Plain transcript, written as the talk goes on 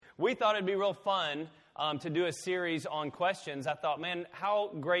we thought it'd be real fun to do a series on questions. I thought, man, how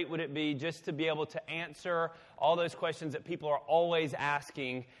great would it be just to be able to answer all those questions that people are always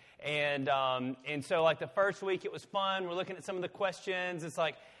asking. And so, like, the first week, it was fun. We're looking at some of the questions. It's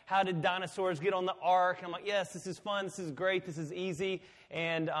like, how did dinosaurs get on the ark? And I'm like, yes, this is fun. This is great. This is easy.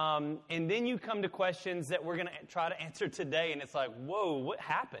 And then you come to questions that we're going to try to answer today. And it's like, whoa, what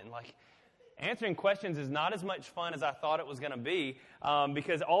happened? Like, answering questions is not as much fun as I thought it was going to be,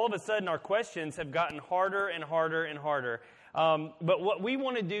 because all of a sudden our questions have gotten harder and harder and harder. But what we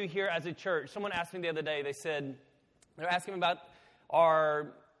want to do here as a church, someone asked me the other day, they're asking about our,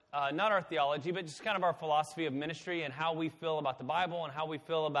 not our theology, but just kind of our philosophy of ministry and how we feel about the Bible and how we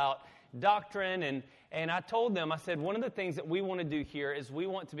feel about doctrine. And I told them, I said, one of the things that we want to do here is we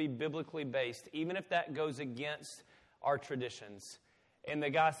want to be biblically based, even if that goes against our traditions. And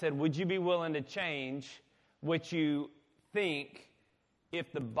the guy said, would you be willing to change what you think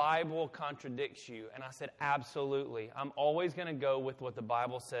if the Bible contradicts you? And I said, absolutely. I'm always going to go with what the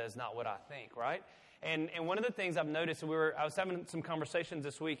Bible says, not what I think, right? And one of the things I've noticed, I was having some conversations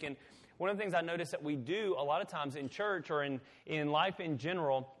this week, and one of the things I noticed that we do a lot of times in church or in life in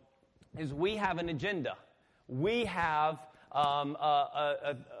general is we have an agenda. We have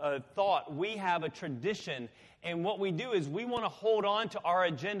a thought. We have a tradition. And what we do is we want to hold on to our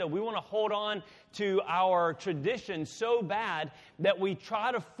agenda. We want to hold on to our tradition so bad that we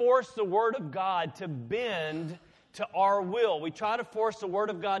try to force the Word of God to bend to our will. We try to force the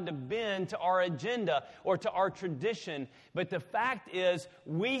Word of God to bend to our agenda or to our tradition. But the fact is,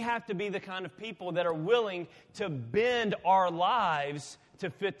 we have to be the kind of people that are willing to bend our lives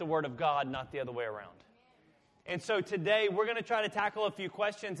to fit the Word of God, not the other way around. And so today, we're going to try to tackle a few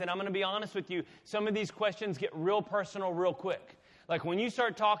questions, and I'm going to be honest with you, some of these questions get real personal real quick. Like when you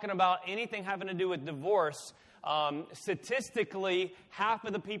start talking about anything having to do with divorce, statistically, half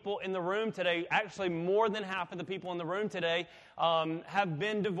of the people in the room today, actually more than half of the people in the room today, have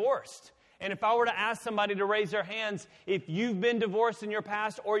been divorced. And if I were to ask somebody to raise their hands, if you've been divorced in your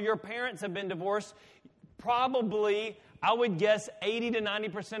past or your parents have been divorced, probably, I would guess 80 to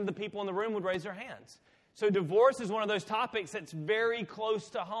 90% of the people in the room would raise their hands. So divorce is one of those topics that's very close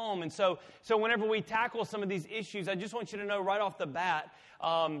to home. And so whenever we tackle some of these issues, I just want you to know right off the bat,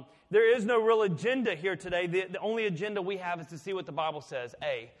 there is no real agenda here today. The only agenda we have is to see what the Bible says,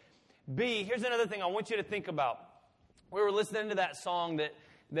 A. B, here's another thing I want you to think about. We were listening to that song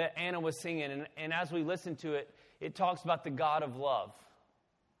that Anna was singing, and as we listened to it, it talks about the God of love.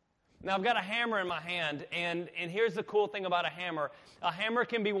 Now, I've got a hammer in my hand, and here's the cool thing about a hammer. A hammer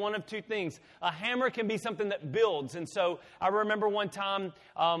can be one of two things. A hammer can be something that builds. And so I remember one time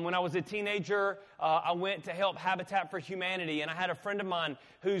when I was a teenager, I went to help Habitat for Humanity, and I had a friend of mine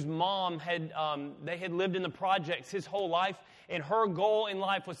whose mom had lived in the projects his whole life, and her goal in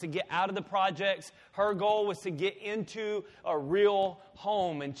life was to get out of the projects. Her goal was to get into a real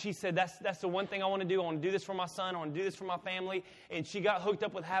home. And she said, that's the one thing I want to do. I want to do this for my son. I want to do this for my family. And she got hooked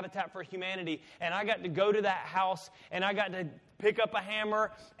up with Habitat for Humanity. And I got to go to that house, and I got to pick up a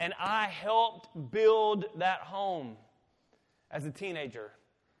hammer, and I helped build that home as a teenager.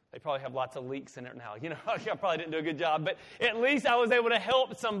 They probably have lots of leaks in it now. You know, I probably didn't do a good job, but at least I was able to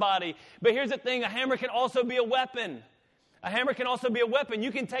help somebody. But here's the thing, a hammer can also be a weapon. A hammer can also be a weapon.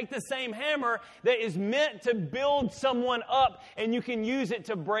 You can take the same hammer that is meant to build someone up, and you can use it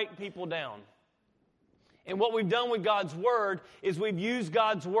to break people down. And what we've done with God's Word is we've used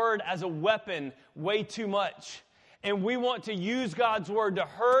God's Word as a weapon way too much. And we want to use God's Word to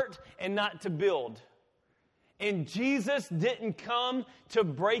hurt and not to build. And Jesus didn't come to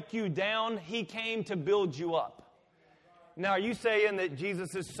break you down. He came to build you up. Now, are you saying that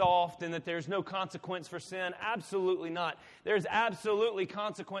Jesus is soft and that there's no consequence for sin? Absolutely not. There's absolutely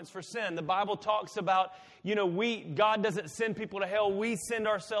consequence for sin. The Bible talks about, God doesn't send people to hell. We send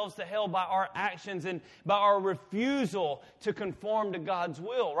ourselves to hell by our actions and by our refusal to conform to God's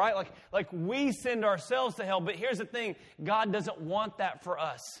will, right? Like we send ourselves to hell. But here's the thing. God doesn't want that for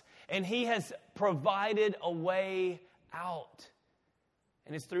us. And He has provided a way out.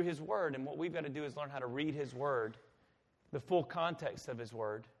 And it's through His Word. And what we've got to do is learn how to read His Word, the full context of His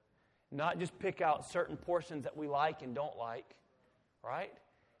Word, not just pick out certain portions that we like and don't like, right?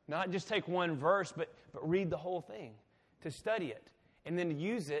 Not just take one verse, but read the whole thing, to study it, and then to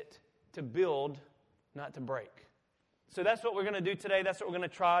use it to build, not to break. So that's what we're going to do today. That's what we're going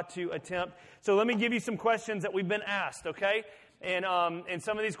to try to attempt. So let me give you some questions that we've been asked, okay? And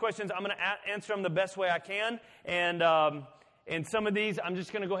some of these questions, I'm going to answer them the best way I can, and some of these, I'm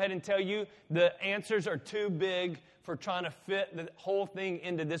just going to go ahead and tell you, the answers are too big for trying to fit the whole thing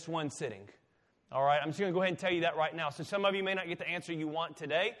into this one sitting. All right, I'm just going to go ahead and tell you that right now. So some of you may not get the answer you want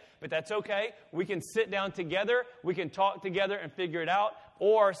today, but that's okay. We can sit down together, we can talk together and figure it out.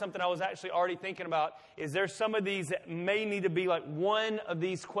 Or something I was actually already thinking about is there's some of these that may need to be like one of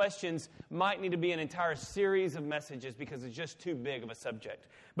these questions might need to be an entire series of messages because it's just too big of a subject.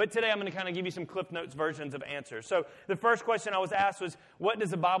 But today I'm going to kind of give you some Cliff Notes versions of answers. So the first question I was asked was, what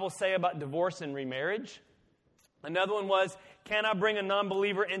does the Bible say about divorce and remarriage? Another one was, can I bring a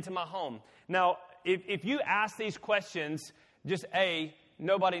non-believer into my home? Now, if you ask these questions, just A,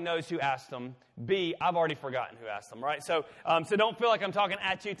 nobody knows who asked them. B, I've already forgotten who asked them, right? So don't feel like I'm talking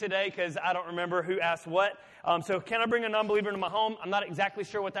at you today because I don't remember who asked what. So can I bring a non-believer into my home? I'm not exactly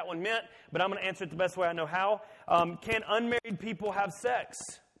sure what that one meant, but I'm going to answer it the best way I know how. Can unmarried people have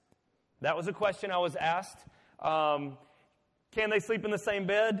sex? That was a question I was asked. Can they sleep in the same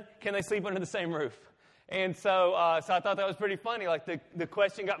bed? Can they sleep under the same roof? And so I thought that was pretty funny. Like the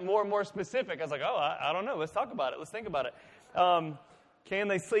question got more and more specific. I was like, I don't know. Let's talk about it. Let's think about it. Can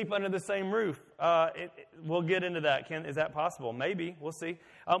they sleep under the same roof? We'll get into that. Is that possible? Maybe. We'll see.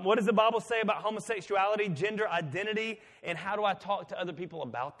 What does the Bible say about homosexuality, gender identity, and how do I talk to other people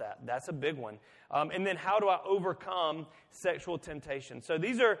about that? That's a big one. And then how do I overcome sexual temptation? So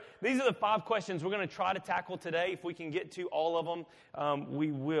these are the 5 questions we're going to try to tackle today. If we can get to all of them,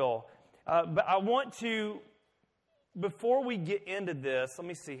 we will. But I want to, before we get into this, let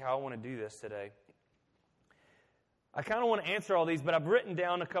me see how I want to do this today. I kind of want to answer all these, but I've written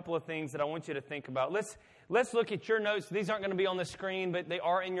down a couple of things that I want you to think about. Let's look at your notes. These aren't going to be on the screen, but they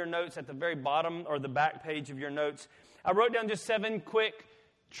are in your notes at the very bottom or the back page of your notes. I wrote down just 7 quick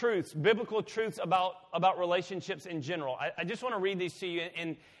truths, biblical truths about relationships in general. I just want to read these to you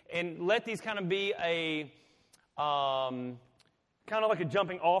and let these kind of be a kind of like a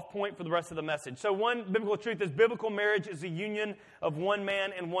jumping off point for the rest of the message. So one biblical truth is biblical marriage is a union of one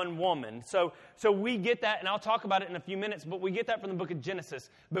man and one woman. So we get that, and I'll talk about it in a few minutes, but we get that from the book of Genesis.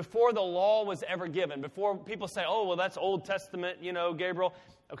 Before the law was ever given, before people say, oh, well, that's Old Testament, Gabriel.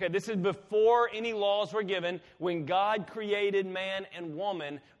 Okay, this is before any laws were given. When God created man and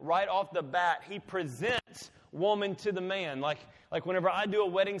woman, right off the bat, He presents woman to the man. Like whenever I do a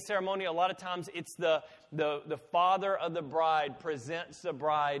wedding ceremony, a lot of times it's the father of the bride presents the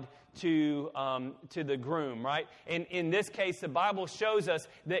bride to the groom, right? And in this case, the Bible shows us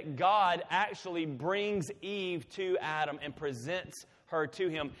that God actually brings Eve to Adam and presents her to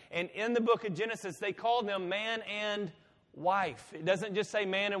him. And in the book of Genesis, they call them man and wife. It doesn't just say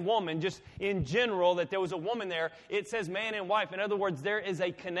man and woman, just in general that there was a woman there. It says man and wife. In other words, there is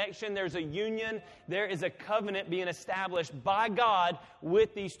a connection, there's a union, there is a covenant being established by God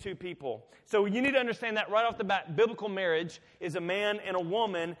with these two people. So you need to understand that right off the bat. Biblical marriage is a man and a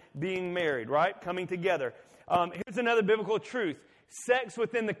woman being married, right? Coming together. Here's another biblical truth. Sex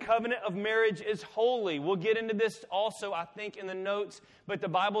within the covenant of marriage is holy. We'll get into this also, I think, in the notes. But the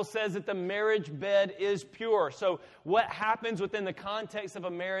Bible says that the marriage bed is pure. So what happens within the context of a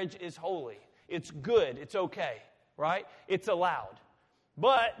marriage is holy. It's good. It's okay, right? It's allowed.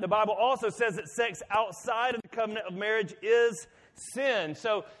 But the Bible also says that sex outside of the covenant of marriage is sin.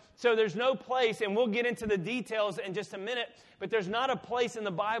 So there's no place, and we'll get into the details in just a minute, but there's not a place in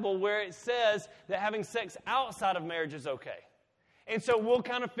the Bible where it says that having sex outside of marriage is okay. And so we'll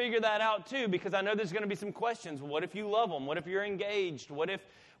kind of figure that out too, because I know there's going to be some questions. What if you love them? What if you're engaged? What if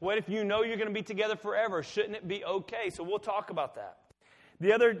you know you're going to be together forever? Shouldn't it be okay? So we'll talk about that.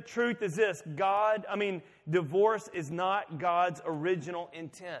 The other truth is this. Divorce is not God's original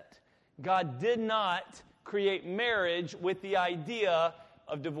intent. God did not create marriage with the idea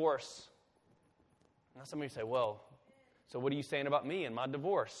of divorce. Now some of you say, well, so what are you saying about me and my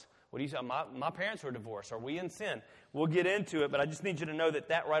divorce? What do you say? My parents were divorced. Are we in sin? We'll get into it, but I just need you to know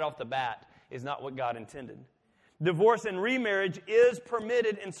that right off the bat is not what God intended. Divorce and remarriage is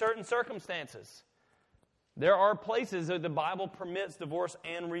permitted in certain circumstances. There are places that the Bible permits divorce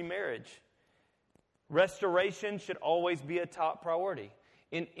and remarriage. Restoration should always be a top priority.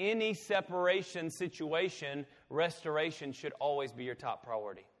 In any separation situation, restoration should always be your top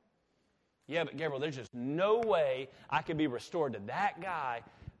priority. Yeah, but Gabriel, there's just no way I could be restored to that guy.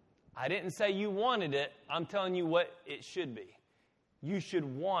 I didn't say you wanted it. I'm telling you what it should be. You should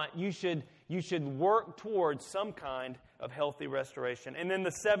work towards some kind of healthy restoration. And then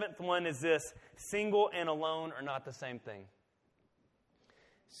the 7th one is this: single and alone are not the same thing.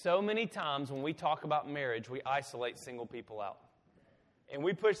 So many times when we talk about marriage, we isolate single people out. And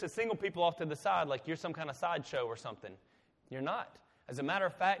we push the single people off to the side like you're some kind of sideshow or something. You're not. As a matter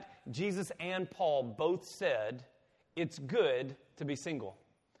of fact, Jesus and Paul both said it's good to be single.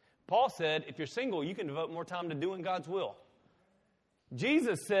 Paul said, if you're single, you can devote more time to doing God's will.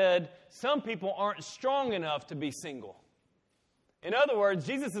 Jesus said some people aren't strong enough to be single. In other words,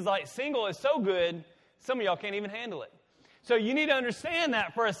 Jesus is like, single is so good, some of y'all can't even handle it. So you need to understand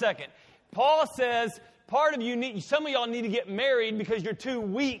that for a second. Paul says some of y'all need to get married because you're too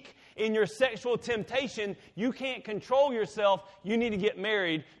weak in your sexual temptation. You can't control yourself. You need to get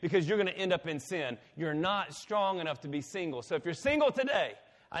married because you're going to end up in sin. You're not strong enough to be single. So if you're single today,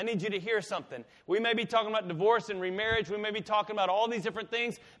 I need you to hear something. We may be talking about divorce and remarriage. We may be talking about all these different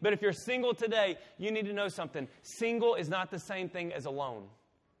things. But if you're single today, you need to know something. Single is not the same thing as alone.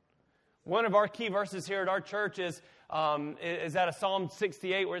 One of our key verses here at our church is out of Psalm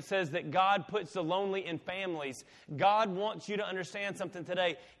 68, where it says that God puts the lonely in families. God wants you to understand something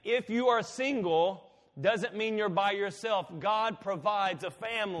today. If you are single, doesn't mean you're by yourself. God provides a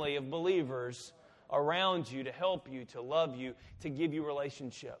family of believers around you to help you, to love you, to give you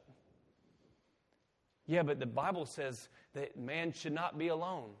relationship. Yeah, but the Bible says that man should not be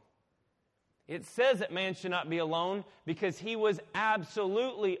alone. It says that man should not be alone because he was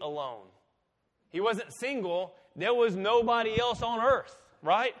absolutely alone. He wasn't single. There was nobody else on earth,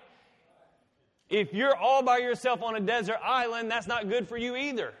 right? If you're all by yourself on a desert island, that's not good for you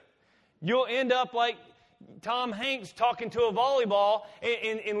either. You'll end up like Tom Hanks talking to a volleyball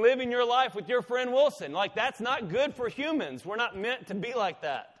and living your life with your friend Wilson. Like, that's not good for humans. We're not meant to be like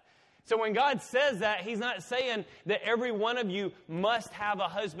that. So when God says that, He's not saying that every one of you must have a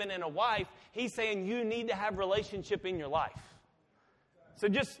husband and a wife. He's saying you need to have relationship in your life. So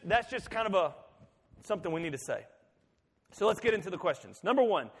that's just kind of something we need to say. So let's get into the questions. Number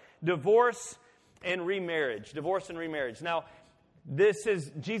one, divorce and remarriage. Divorce and remarriage. Now,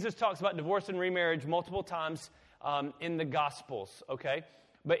 Jesus talks about divorce and remarriage multiple times in the Gospels, okay?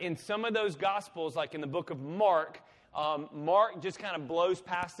 But in some of those Gospels, like in the book of Mark, Mark just kind of blows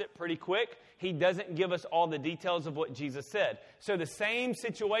past it pretty quick. He doesn't give us all the details of what Jesus said. So the same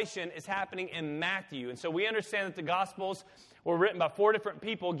situation is happening in Matthew. And so we understand that the Gospels were written by 4 different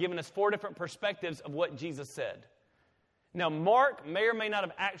people, giving us 4 different perspectives of what Jesus said. Now, Mark may or may not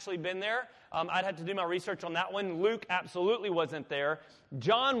have actually been there. I'd have to do my research on that one. Luke absolutely wasn't there.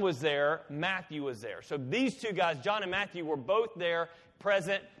 John was there. Matthew was there. So these two guys, John and Matthew, were both there,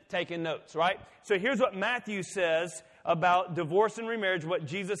 present, taking notes, right? So here's what Matthew says about divorce and remarriage, what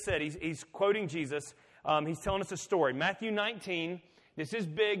Jesus said. He's quoting Jesus. He's telling us a story. Matthew 19, this is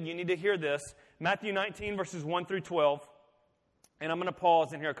big. You need to hear this. Matthew 19, verses 1 through 12. And I'm going to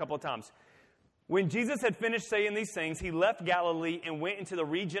pause in here a couple of times. When Jesus had finished saying these things, he left Galilee and went into the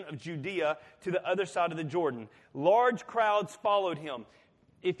region of Judea to the other side of the Jordan. Large crowds followed him.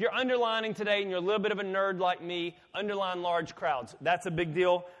 If you're underlining today and you're a little bit of a nerd like me, underline large crowds. That's a big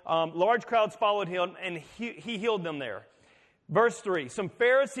deal. Large crowds followed him, and he healed them there. Verse 3, some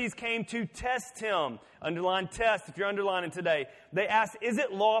Pharisees came to test him. Underline test if you're underlining today. They asked, is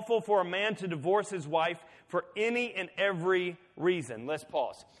it lawful for a man to divorce his wife for any and every reason? Let's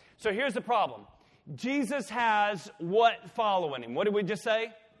pause. So here's the problem. Jesus has what following him? What did we just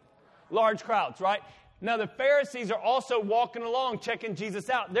say? Large crowds, right? Now the Pharisees are also walking along, checking Jesus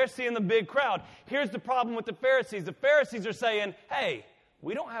out. They're seeing the big crowd. Here's the problem with the Pharisees. The Pharisees are saying, hey,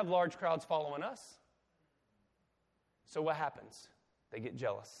 we don't have large crowds following us. So what happens? They get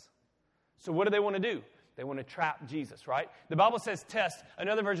jealous. So what do they want to do? They want to trap Jesus, right? The Bible says test.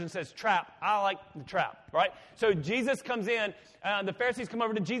 Another version says trap. I like the trap, right? So Jesus comes in. The Pharisees come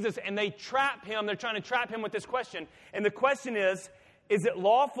over to Jesus, and they trap him. They're trying to trap him with this question. And the question is it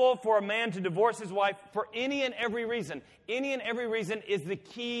lawful for a man to divorce his wife for any and every reason? Any and every reason is the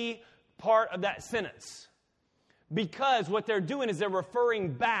key part of that sentence. Because what they're doing is they're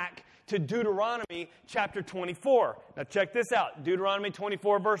referring back to Deuteronomy chapter 24. Now check this out. Deuteronomy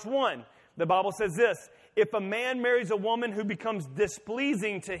 24 verse 1. The Bible says this, if a man marries a woman who becomes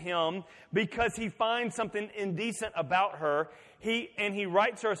displeasing to him because he finds something indecent about her, he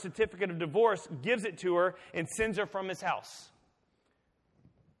writes her a certificate of divorce, gives it to her, and sends her from his house.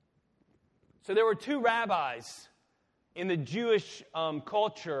 So there were 2 rabbis in the Jewish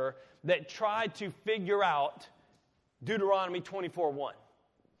culture that tried to figure out Deuteronomy 24:1.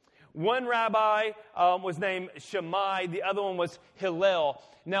 One rabbi was named Shammai. The other one was Hillel.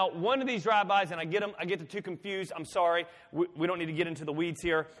 Now, one of these rabbis, and I get the 2 confused. I'm sorry. We don't need to get into the weeds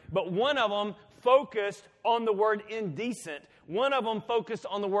here. But one of them focused on the word indecent. One of them focused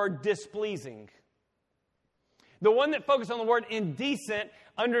on the word displeasing. The one that focused on the word indecent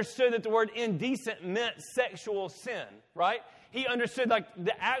understood that the word indecent meant sexual sin, right? He understood like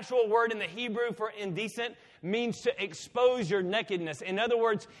the actual word in the Hebrew for indecent means to expose your nakedness. In other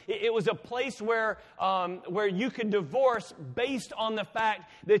words, it was a place where you could divorce based on the fact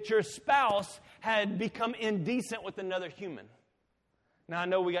that your spouse had become indecent with another human. Now, I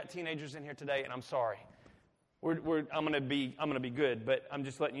know we got teenagers in here today, and I'm sorry. I'm going to be good, but I'm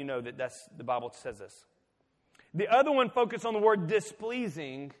just letting you know that that's the Bible says this. The other one focused on the word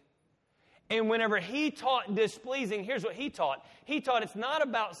displeasing. And whenever he taught displeasing, here's what he taught. He taught it's not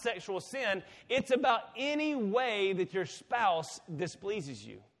about sexual sin. It's about any way that your spouse displeases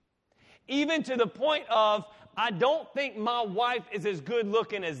you. Even to the point of, I don't think my wife is as good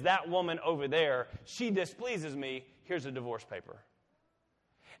looking as that woman over there. She displeases me. Here's a divorce paper.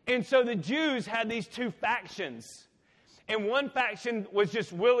 And so the Jews had these two factions. And one faction was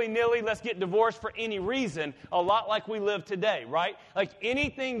just willy-nilly, let's get divorced for any reason, a lot like we live today, right? Like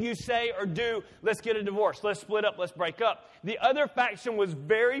anything you say or do, let's get a divorce, let's split up, let's break up. The other faction was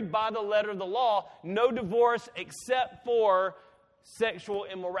very by the letter of the law, no divorce except for sexual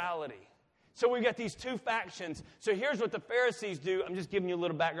immorality. So we've got these two factions. So here's what the Pharisees do. I'm just giving you a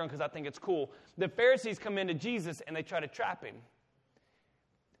little background because I think it's cool. The Pharisees come into Jesus and they try to trap him.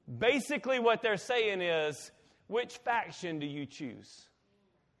 Basically what they're saying is, which faction do you choose?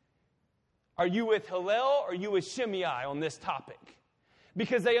 Are you with Hillel or are you with Shimei on this topic?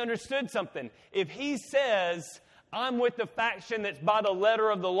 Because they understood something. If he says, I'm with the faction that's by the letter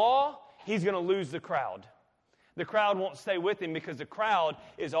of the law, he's going to lose the crowd. The crowd won't stay with him because the crowd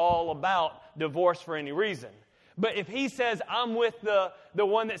is all about divorce for any reason. But if he says, I'm with the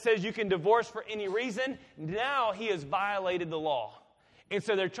one that says you can divorce for any reason, now he has violated the law. And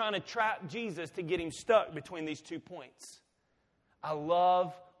so they're trying to trap Jesus to get him stuck between these 2 points. I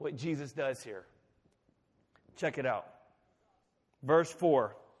love what Jesus does here. Check it out. Verse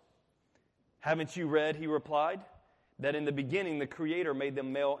 4. Haven't you read, he replied, that in the beginning the Creator made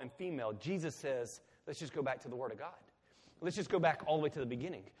them male and female? Jesus says, let's just go back to the Word of God. Let's just go back all the way to the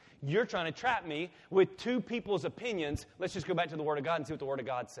beginning. You're trying to trap me with two people's opinions. Let's just go back to the Word of God and see what the Word of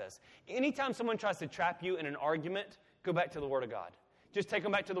God says. Anytime someone tries to trap you in an argument, go back to the Word of God. Just take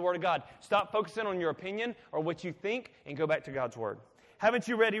them back to the Word of God. Stop focusing on your opinion or what you think and go back to God's Word. Haven't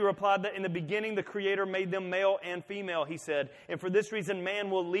you read, he replied, that in the beginning the Creator made them male and female, he said. And for this reason man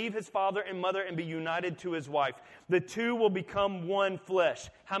will leave his father and mother and be united to his wife. The two will become one flesh.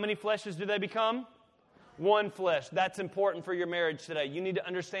 How many fleshes do they become? One flesh. That's important for your marriage today. You need to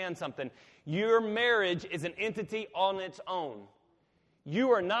understand something. Your marriage is an entity on its own.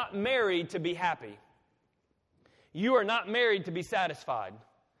 You are not married to be happy. You are not married to be satisfied.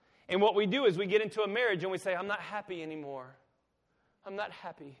 And what we do is we get into a marriage and we say, I'm not happy anymore. I'm not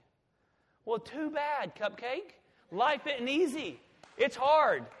happy. Well, too bad, Cupcake. Life isn't easy. It's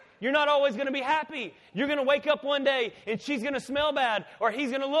hard. You're not always going to be happy. You're going to wake up one day and she's going to smell bad or he's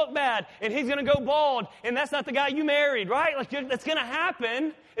going to look bad and he's going to go bald and that's not the guy you married, right? Like that's going to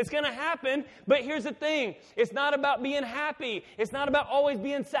happen. It's going to happen. But here's the thing. It's not about being happy. It's not about always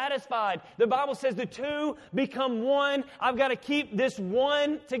being satisfied. The Bible says the two become one. I've got to keep this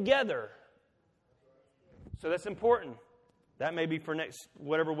one together. So that's important. That may be for next,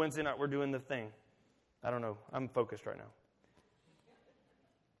 whatever Wednesday night we're doing the thing. I don't know. I'm focused right now.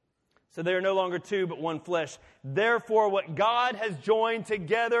 So they are no longer two, but one flesh. Therefore, what God has joined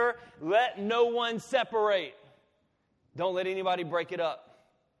together, let no one separate. Don't let anybody break it up.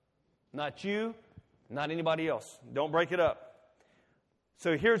 Not you, not anybody else. Don't break it up.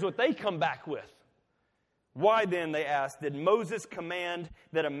 So here's what they come back with. Why then, they asked, did Moses command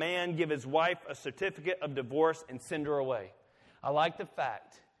that a man give his wife a certificate of divorce and send her away? I like the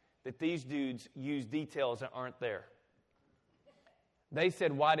fact that these dudes use details that aren't there. They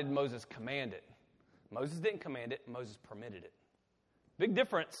said, why did Moses command it? Moses didn't command it. Moses permitted it. Big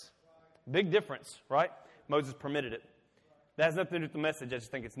difference. Big difference, right? Moses permitted it. That has nothing to do with the message. I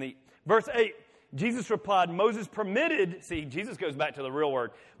just think it's neat. Verse 8, Jesus replied, Moses permitted, see, Jesus goes back to the real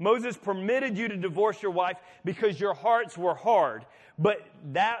word. Moses permitted you to divorce your wife because your hearts were hard. But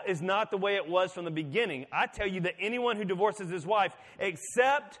that is not the way it was from the beginning. I tell you that anyone who divorces his wife,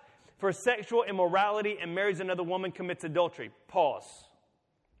 except for sexual immorality and marries another woman, commits adultery. Pause.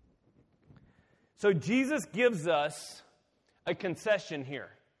 So Jesus gives us a concession here.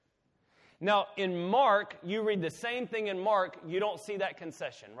 Now, in Mark, you read the same thing in Mark, you don't see that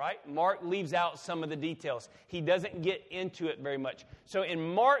concession, right? Mark leaves out some of the details. He doesn't get into it very much. So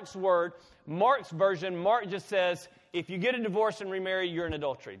in Mark's version, Mark just says, if you get a divorce and remarry, you're in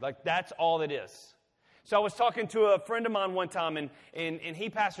adultery. Like, that's all it is. So I was talking to a friend of mine one time, and he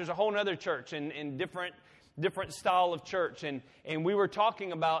pastors a whole other church and different style of church. And we were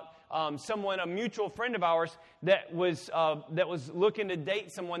talking about a mutual friend of ours that was looking to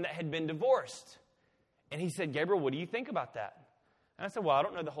date someone that had been divorced. And he said, Gabriel, what do you think about that? And I said, well, I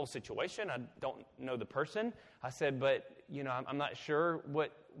don't know the whole situation. I don't know the person. I said, but, I'm not sure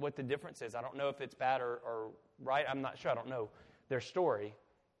what the difference is. I don't know if it's bad or right. I'm not sure. I don't know their story.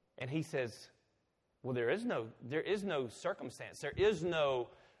 And he says, well, there is no circumstance. There is no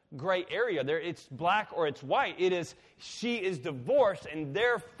gray area. It's black or it's white. It is, she is divorced, and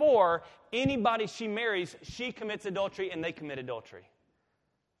therefore, anybody she marries, she commits adultery, and they commit adultery.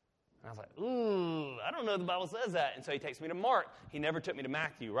 And I was like, ooh, I don't know if the Bible says that. And so he takes me to Mark. He never took me to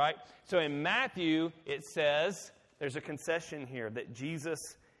Matthew, right? So in Matthew, it says, there's a concession here that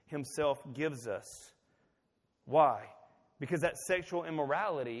Jesus himself gives us. Why? Because that sexual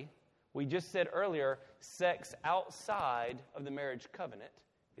immorality, we just said earlier, sex outside of the marriage covenant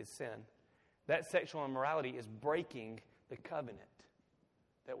is sin. That sexual immorality is breaking the covenant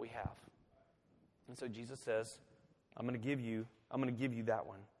that we have. And so Jesus says, I'm going to give you that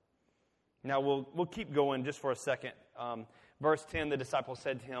one. Now, we'll keep going just for a second. Verse 10, the disciples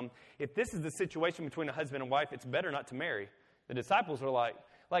said to him, if this is the situation between a husband and wife, it's better not to marry. The disciples were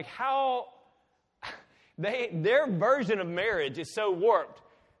like how, their version of marriage is so warped.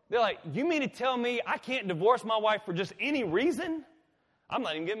 They're like, you mean to tell me I can't divorce my wife for just any reason? I'm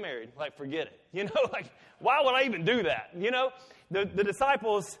not even getting married. Like, forget it. Why would I even do that? The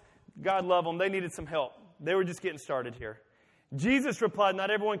disciples, God love them, they needed some help. They were just getting started here. Jesus replied, not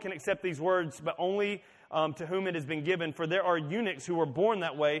everyone can accept these words, but only to whom it has been given. For there are eunuchs who were born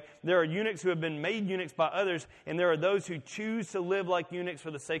that way. There are eunuchs who have been made eunuchs by others. And there are those who choose to live like eunuchs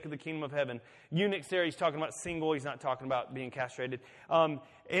for the sake of the kingdom of heaven. Eunuchs there, he's talking about single. He's not talking about being castrated. And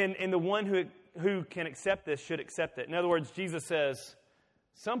the one who can accept this should accept it. In other words, Jesus says,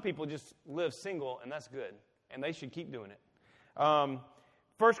 some people just live single, and that's good. And they should keep doing it. 1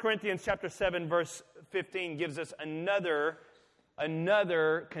 Corinthians chapter 7, verse 15 gives us another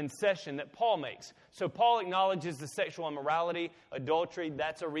concession that Paul makes. So Paul acknowledges the sexual immorality, adultery,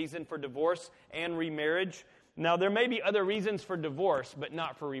 that's a reason for divorce and remarriage. Now, there may be other reasons for divorce, but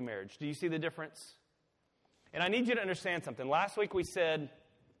not for remarriage. Do you see the difference? And I need you to understand something. Last week we touched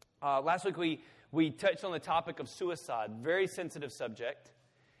on the topic of suicide, very sensitive subject.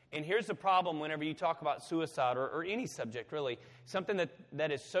 And here's the problem whenever you talk about suicide or any subject, really, something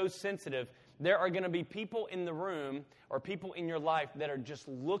that is so sensitive. There are going to be people in the room or people in your life that are just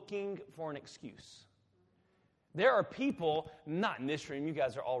looking for an excuse. There are people, not in this room, you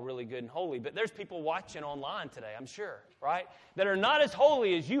guys are all really good and holy, but there's people watching online today, I'm sure, right, that are not as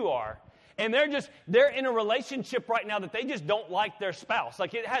holy as you are. And they're in a relationship right now that they just don't like their spouse.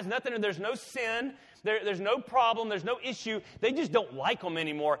 Like, it has nothing, there's no sin, there's no problem, there's no issue. They just don't like them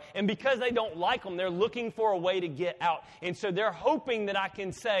anymore. And because they don't like them, they're looking for a way to get out. And so they're hoping that I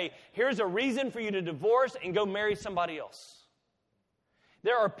can say, here's a reason for you to divorce and go marry somebody else.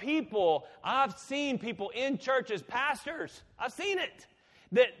 There are people, I've seen people in churches, pastors, I've seen it,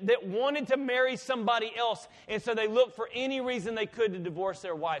 that wanted to marry somebody else, and so they looked for any reason they could to divorce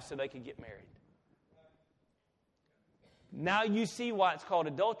their wife so they could get married. Now you see why it's called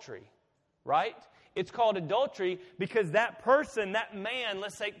adultery, right? It's called adultery because that person, that man,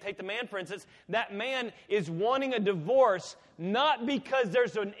 let's say, take the man for instance, that man is wanting a divorce not because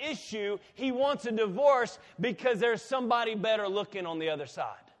there's an issue. He wants a divorce because there's somebody better looking on the other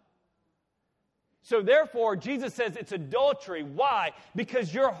side. So therefore, Jesus says it's adultery. Why?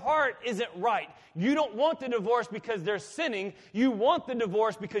 Because your heart isn't right. You don't want the divorce because they're sinning. You want the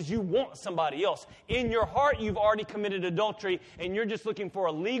divorce because you want somebody else. In your heart, you've already committed adultery, and you're just looking for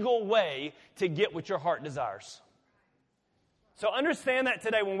a legal way to get what your heart desires. So understand that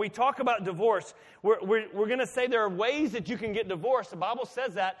today. When we talk about divorce, we're going to say there are ways that you can get divorced. The Bible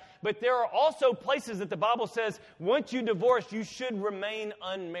says that. But there are also places that the Bible says once you divorce, you should remain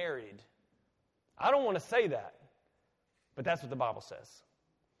unmarried. I don't want to say that, but that's what the Bible says.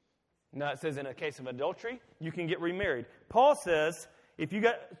 Now, it says in a case of adultery, you can get remarried. Paul says if you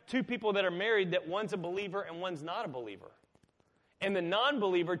got two people that are married, that one's a believer and one's not a believer, and the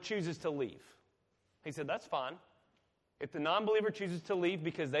non-believer chooses to leave. He said, that's fine. If the non-believer chooses to leave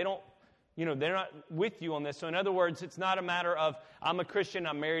because they don't, they're not with you on this. So in other words, it's not a matter of I'm a Christian,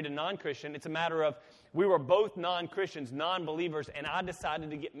 I'm married a non-Christian. It's a matter of we were both non-Christians, non-believers, and I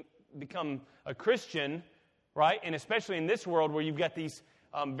decided to become a Christian, right? And especially in this world where you've got these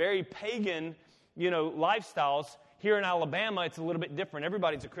very pagan, lifestyles. Here in Alabama, it's a little bit different.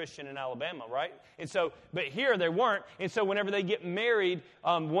 Everybody's a Christian in Alabama, right? And so, but here they weren't. And so whenever they get married,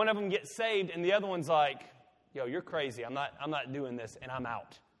 one of them gets saved, and the other one's like, "Yo, you're crazy. I'm not doing this, and I'm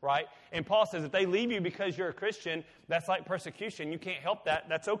out." Right? And Paul says if they leave you because you're a Christian, that's like persecution. You can't help that.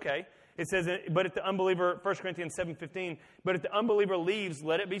 That's okay. It says, but if the unbeliever, 1 Corinthians 7:15, but if the unbeliever leaves,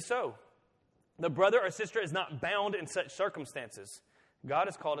 let it be so. The brother or sister is not bound in such circumstances. God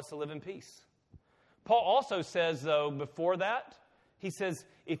has called us to live in peace. Paul also says, though, before that, He says,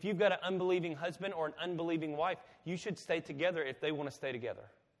 if you've got an unbelieving husband or an unbelieving wife, you should stay together if they want to stay together.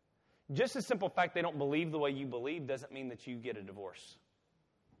 Just the simple fact they don't believe the way you believe doesn't mean that you get a divorce.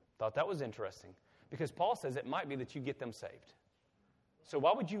 Thought that was interesting. Because Paul says it might be that you get them saved. So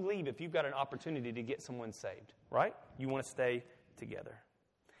why would you leave if you've got an opportunity to get someone saved, right? You want to stay together.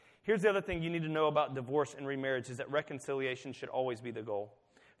 Here's the other thing you need to know about divorce and remarriage is that reconciliation should always be the goal.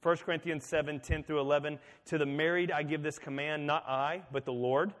 1 Corinthians 7:10-11, to the married I give this command, not I, but the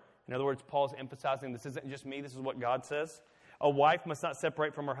Lord. In other words, Paul's emphasizing this isn't just me, this is what God says. A wife must not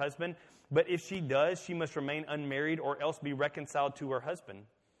separate from her husband, but if she does, she must remain unmarried or else be reconciled to her husband.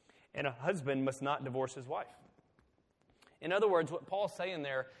 And a husband must not divorce his wife. In other words, what Paul's saying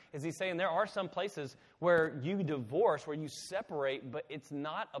there is he's saying there are some places where you divorce, where you separate, but it's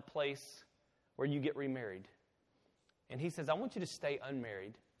not a place where you get remarried. And he says, I want you to stay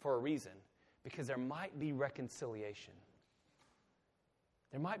unmarried for a reason, because there might be reconciliation.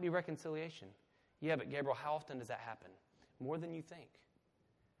 There might be reconciliation. Yeah, but Gabriel, how often does that happen? More than you think.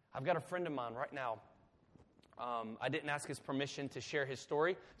 I've got a friend of mine right now. I didn't ask his permission to share his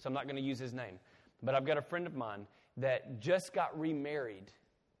story, so I'm not going to use his name. But I've got a friend of mine that just got remarried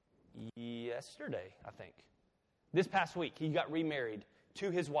yesterday, I think. This past week, he got remarried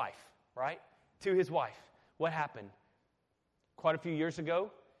to his wife, right? To his wife. What happened? Quite a few years ago,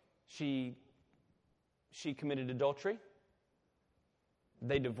 she committed adultery.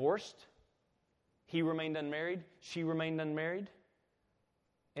 They divorced. He remained unmarried. She remained unmarried.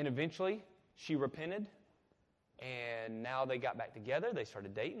 And eventually, she repented. And now they got back together. They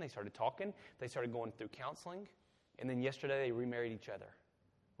started dating. They started talking. They started going through counseling. And then yesterday, they remarried each other.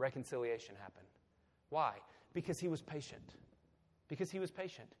 Reconciliation happened. Why? Because he was patient. Because he was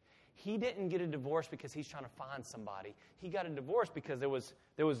patient. He didn't get a divorce because he's trying to find somebody. He got a divorce because there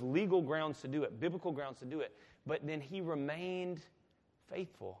was legal grounds to do it, biblical grounds to do it. But then he remained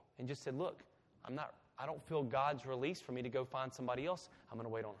faithful and just said, look, I don't feel God's release for me to go find somebody else. I'm going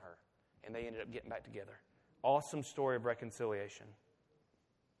to wait on her. And they ended up getting back together. Awesome story of reconciliation.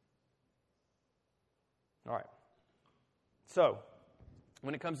 All right. So,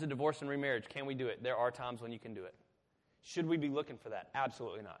 when it comes to divorce and remarriage, can we do it? There are times when you can do it. Should we be looking for that?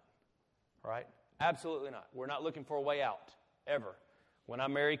 Absolutely not. Right? Absolutely not. We're not looking for a way out, ever. When I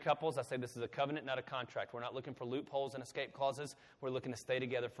marry couples, I say this is a covenant, not a contract. We're not looking for loopholes and escape clauses. We're looking to stay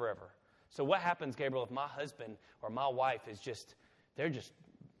together forever. So what happens, Gabriel, if my husband or my wife is they're just,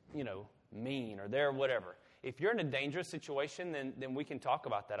 mean or they're whatever? If you're in a dangerous situation, then we can talk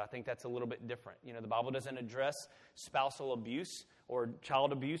about that. I think that's a little bit different. The Bible doesn't address spousal abuse or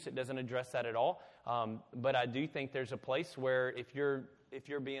child abuse. It doesn't address that at all. But I do think there's a place where if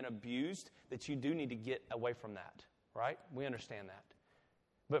you're being abused, that you do need to get away from that, right? We understand that.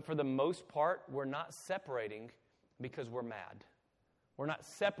 But for the most part, we're not separating because we're mad. We're not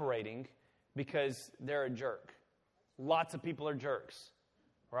separating because they're a jerk. Lots of people are jerks,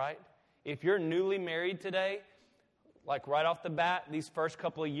 right? If you're newly married today, like right off the bat, these first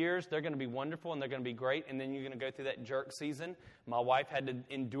couple of years, they're going to be wonderful and they're going to be great, and then you're going to go through that jerk season. My wife had to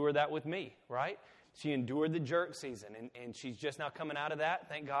endure that with me, right? She endured the jerk season, and she's just now coming out of that,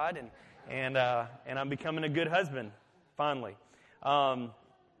 thank God, and I'm becoming a good husband, finally.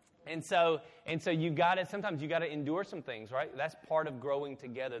 And so sometimes you got to endure some things, right? That's part of growing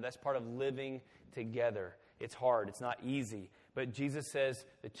together. That's part of living together. It's hard. It's not easy. But Jesus says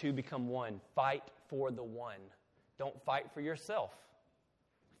the two become one. Fight for the one. Don't fight for yourself.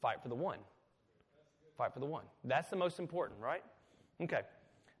 Fight for the one. Fight for the one. That's the most important, right? Okay.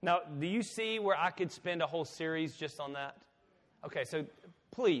 Now, do you see where I could spend a whole series just on that? Okay, so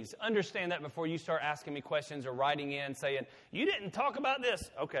please understand that before you start asking me questions or writing in saying, you didn't talk about this.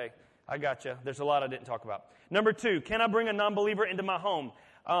 Okay, I got you. There's a lot I didn't talk about. Number 2, can I bring a non-believer into my home?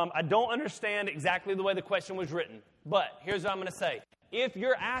 I don't understand exactly the way the question was written, but here's what I'm going to say. If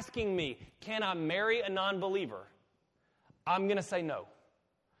you're asking me, can I marry a non-believer? I'm going to say no.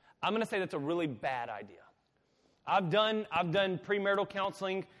 I'm going to say that's a really bad idea. I've done premarital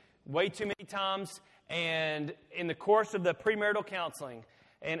counseling way too many times, and in the course of the premarital counseling,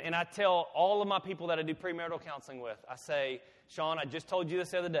 and I tell all of my people that I do premarital counseling with, I say, Sean, I just told you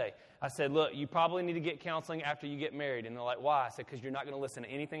this the other day. I said, look, you probably need to get counseling after you get married. And they're like, why? I said, because you're not going to listen to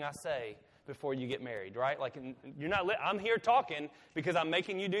anything I say before you get married, right? Like, you're not. I'm here talking because I'm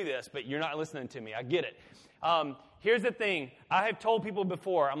making you do this, but you're not listening to me. I get it. Here's the thing. I have told people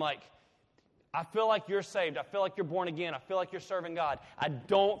before, I'm like, I feel like you're saved. I feel like you're born again. I feel like you're serving God. I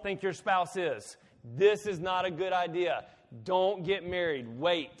don't think your spouse is. This is not a good idea. Don't get married.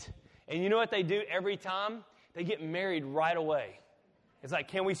 Wait. And you know what they do every time? They get married right away. It's like,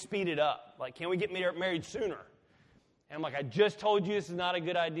 can we speed it up? Like, can we get married sooner? And I'm like, I just told you this is not a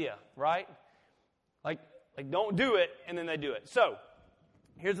good idea, right? Like don't do it, and then they do it. So,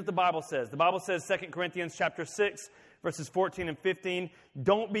 here's what the Bible says. The Bible says, 2 Corinthians chapter 6, verses 14 and 15,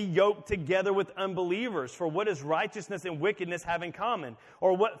 don't be yoked together with unbelievers, for what does righteousness and wickedness have in common?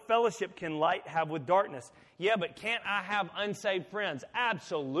 Or what fellowship can light have with darkness? Yeah, but can't I have unsaved friends?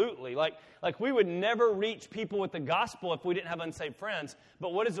 Absolutely. Like we would never reach people with the gospel if we didn't have unsaved friends.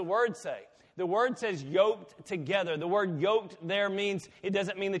 But what does the Word say? The Word says yoked together. The word yoked there means, it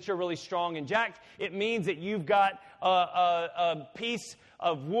doesn't mean that you're really strong and jacked. It means that you've got a piece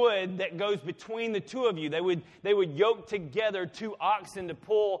of wood that goes between the two of you. They would yoke together two oxen to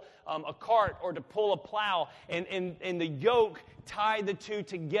pull a cart or to pull a plow. And the yoke tied the two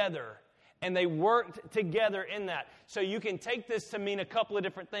together. And they worked together in that. So you can take this to mean a couple of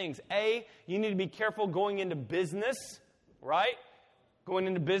different things. A, you need to be careful going into business, right? Going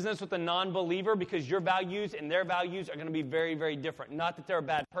into business with a non-believer, because your values and their values are going to be very, very different. Not that they're a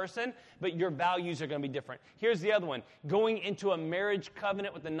bad person, but your values are going to be different. Here's the other one. Going into a marriage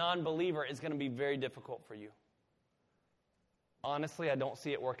covenant with a non-believer is going to be very difficult for you. Honestly, I don't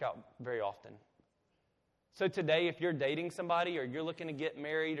see it work out very often. So today, if you're dating somebody or you're looking to get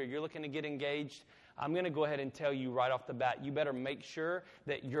married or you're looking to get engaged, I'm going to go ahead and tell you right off the bat, you better make sure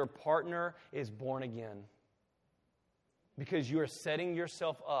that your partner is born again. Because you are setting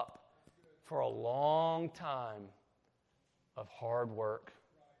yourself up for a long time of hard work.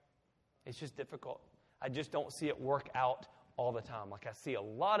 It's just difficult. I just don't see it work out all the time. Like I see a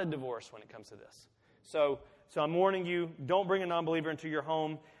lot of divorce when it comes to this. So I'm warning you, don't bring a non-believer into your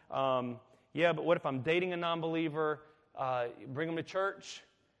home. But what if I'm dating a non-believer? Bring them to church,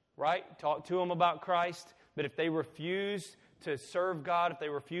 right? Talk to them about Christ. But if they refuse to serve God, if they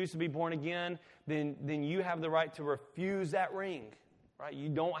refuse to be born again, then you have the right to refuse that ring, right? You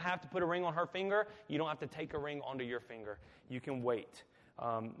don't have to put a ring on her finger. You don't have to take a ring onto your finger. You can wait.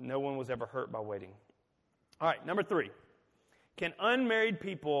 No one was ever hurt by waiting. All right, number 3. Can unmarried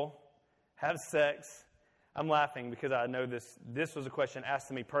people have sex? I'm laughing because I know this was a question asked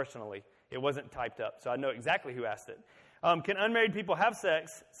to me personally. It wasn't typed up, so I know exactly who asked it. Can unmarried people have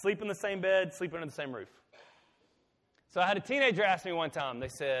sex, sleep in the same bed, sleep under the same roof? So I had a teenager ask me one time. They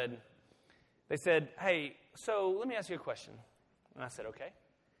said, hey, so let me ask you a question. And I said, okay.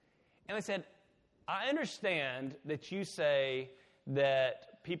 And they said, I understand that you say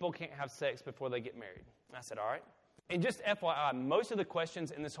that people can't have sex before they get married. And I said, all right. And just FYI, most of the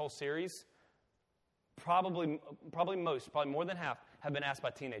questions in this whole series, probably more than half, have been asked by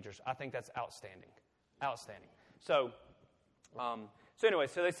teenagers. I think that's outstanding. Outstanding. So anyway,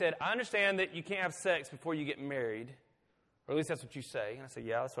 so they said, I understand that you can't have sex before you get married. Or at least that's what you say. And I said,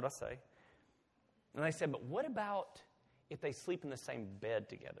 yeah, that's what I say. And they said, but what about if they sleep in the same bed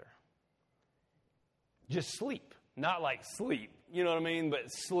together? Just sleep. Not like sleep, you know what I mean?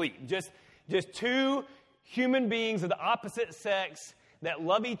 But sleep. Just two human beings of the opposite sex that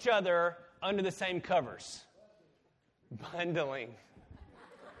love each other under the same covers. Bundling.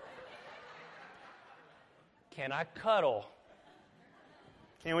 Can I cuddle?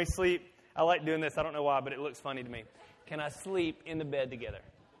 Can we sleep? I like doing this. I don't know why, but it looks funny to me. Can I sleep in the bed together?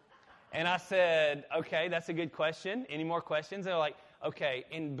 And I said, okay, that's a good question. Any more questions? They're like, okay,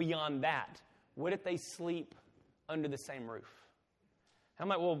 and beyond that, what if they sleep under the same roof? I'm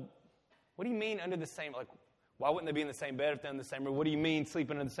like, well, what do you mean under the same, like, why wouldn't they be in the same bed if they're in the same roof? What do you mean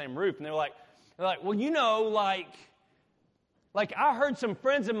sleeping under the same roof? And they're like, well, you know, like I heard some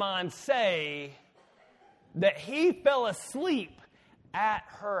friends of mine say that he fell asleep at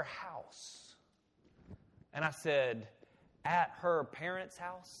her house. And I said, at her parents'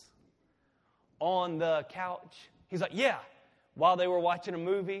 house? On the couch? He's like, yeah. While they were watching a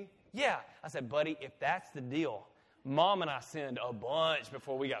movie? Yeah. I said, buddy, if that's the deal, Mom and I sinned a bunch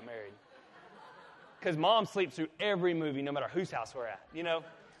before we got married. Because Mom sleeps through every movie, no matter whose house we're at, you know?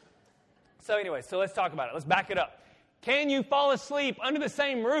 So anyway, so let's talk about it. Let's back it up. Can you fall asleep under the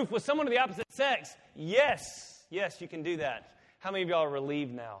same roof with someone of the opposite sex? Yes. Yes, you can do that. How many of y'all are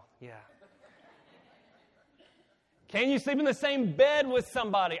relieved now? Yeah. Can you sleep in the same bed with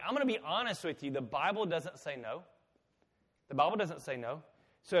somebody? I'm going to be honest with you. The Bible doesn't say no. The Bible doesn't say no.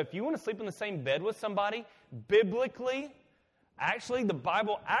 So if you want to sleep in the same bed with somebody, biblically, actually, the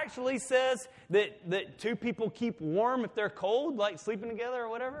Bible actually says that two people keep warm if they're cold, like sleeping together or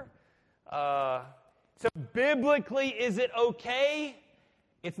whatever. So biblically, is it okay?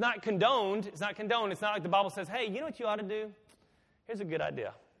 It's not condoned. It's not condoned. It's not like the Bible says, hey, you know what you ought to do? Here's a good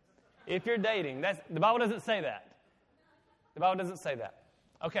idea. If you're dating, the Bible doesn't say that. The Bible doesn't say that.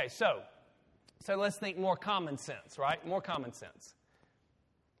 Okay, so let's think more common sense, right? More common sense.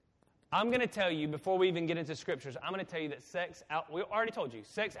 I'm going to tell you, before we even get into scriptures, I'm going to tell you that we already told you,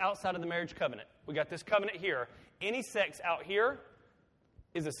 sex outside of the marriage covenant. We got this covenant here. Any sex out here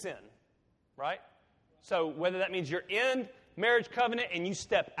is a sin, right? So whether that means you're in marriage covenant and you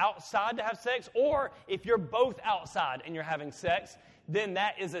step outside to have sex, or if you're both outside and you're having sex, then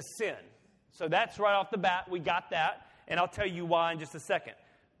that is a sin. So that's right off the bat. We got that, and I'll tell you why in just a second.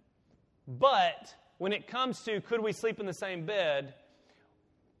 But when it comes to could we sleep in the same bed,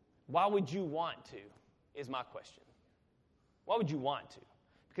 why would you want to, is my question. Why would you want to?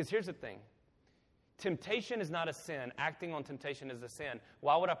 Because here's the thing. Temptation is not a sin. Acting on temptation is a sin.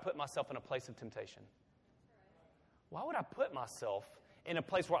 Why would I put myself in a place of temptation? Why would I put myself in a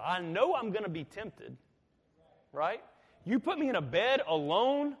place where I know I'm going to be tempted? Right? You put me in a bed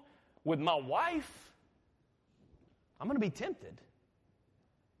alone with my wife, I'm going to be tempted.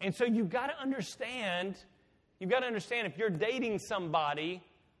 And so you've got to understand if you're dating somebody,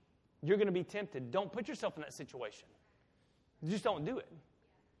 you're going to be tempted. Don't put yourself in that situation. Just don't do it.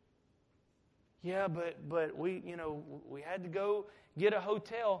 Yeah, but we had to go get a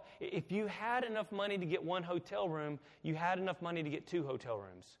hotel. If you had enough money to get one hotel room, you had enough money to get 2 hotel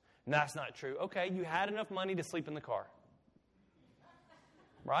rooms. And that's not true. Okay, you had enough money to sleep in the car.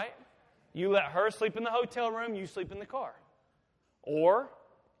 Right? You let her sleep in the hotel room, you sleep in the car. Or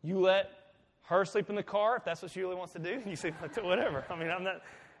you let her sleep in the car, if that's what she really wants to do, you sleep in whatever. I mean, I'm not...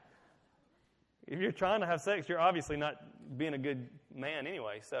 If you're trying to have sex, you're obviously not being a good man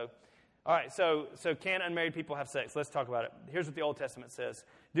anyway. So, all right, so can unmarried people have sex? Let's talk about it. Here's what the Old Testament says.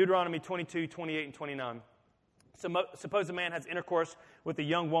 Deuteronomy 22, 28, and 29. Suppose a man has intercourse with a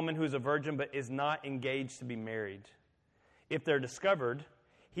young woman who is a virgin but is not engaged to be married. If they're discovered,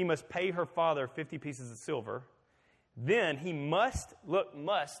 he must pay her father 50 pieces of silver. Then he must,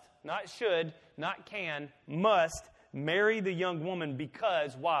 not should, not can, must marry the young woman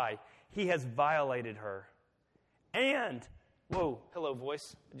because, why? He has violated her. And, hello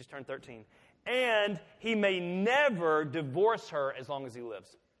voice, I just turned 13. And he may never divorce her as long as he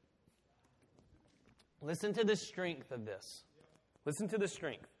lives. Listen to the strength of this. Listen to the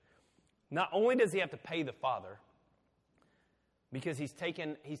strength. Not only does he have to pay the father, because he's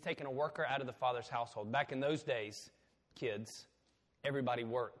taken a worker out of the father's household. Back in those days, kids, everybody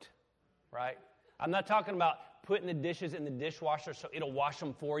worked, right? I'm not talking about putting the dishes in the dishwasher so it'll wash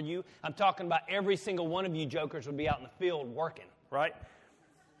them for you. I'm talking about every single one of you jokers would be out in the field working, right?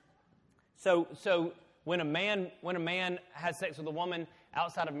 So when a man has sex with a woman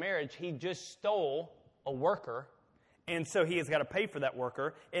outside of marriage, he just stole a worker, and so he has got to pay for that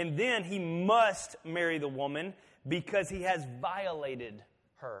worker, and then he must marry the woman because he has violated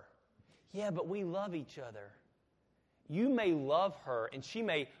her. Yeah, but we love each other. You may love her and she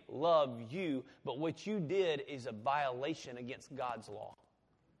may love you, but what you did is a violation against God's law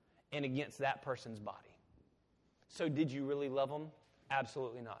and against that person's body. So did you really love them?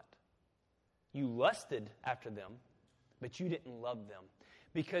 Absolutely not. You lusted after them, but you didn't love them.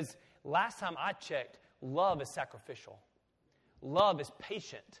 Because last time I checked, love is sacrificial. Love is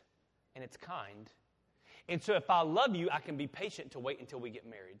patient and it's kind. And so if I love you, I can be patient to wait until we get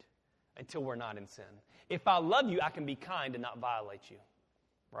married, until we're not in sin. If I love you, I can be kind and not violate you.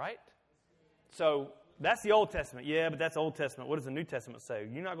 Right? So that's the Old Testament. Yeah, but that's Old Testament. What does the New Testament say?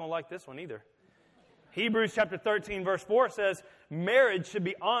 You're not going to like this one either. Hebrews chapter 13, verse 4 says, marriage should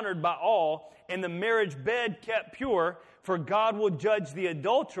be honored by all, and the marriage bed kept pure, for God will judge the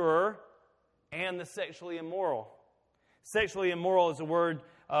adulterer and the sexually immoral. Sexually immoral is the word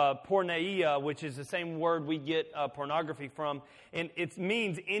porneia, which is the same word we get pornography from, and it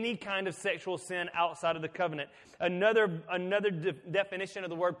means any kind of sexual sin outside of the covenant. Another definition of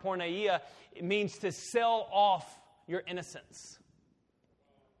the word porneia, it means to sell off your innocence.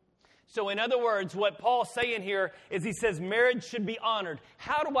 So in other words, what Paul's saying here is he says marriage should be honored.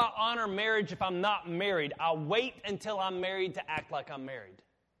 How do I honor marriage if I'm not married? I wait until I'm married to act like I'm married.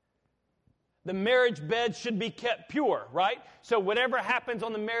 The marriage bed should be kept pure, right? So whatever happens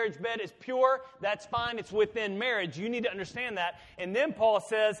on the marriage bed is pure. That's fine. It's within marriage. You need to understand that. And then Paul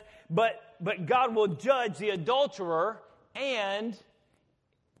says, but God will judge the adulterer and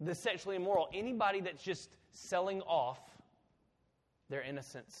the sexually immoral. Anybody that's just selling off their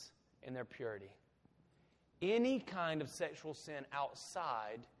innocence and their purity. Any kind of sexual sin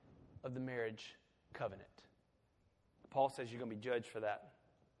outside of the marriage covenant. Paul says you're going to be judged for that.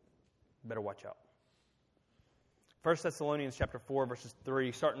 Better watch out. 1 Thessalonians chapter 4, verses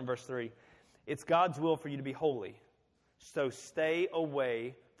 3, starting in verse 3. It's God's will for you to be holy, so stay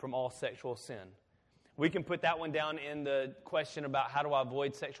away from all sexual sin. We can put that one down in the question about how do I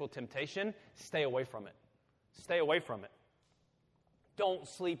avoid sexual temptation. Stay away from it. Stay away from it. don't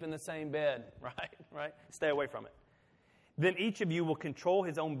sleep in the same bed, right? Stay away from it. Then each of you will control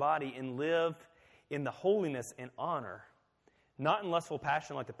his own body and live in the holiness and honor, not in lustful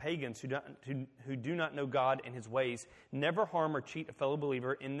passion like the pagans who do not know God and his ways. Never harm or cheat a fellow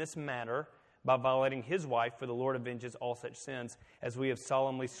believer in this matter by violating his wife, for the Lord avenges all such sins, as we have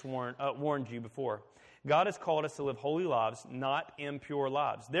solemnly warned you before. God has called us to live holy lives, not impure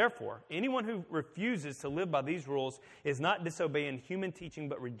lives. Therefore, anyone who refuses to live by these rules is not disobeying human teaching,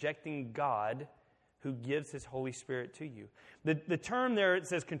 but rejecting God, who gives his Holy Spirit to you. The term there, it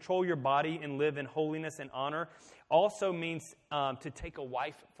says control your body and live in holiness and honor, also means to take a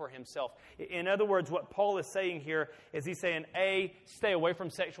wife for himself. In other words, what Paul is saying here is he's saying, A, stay away from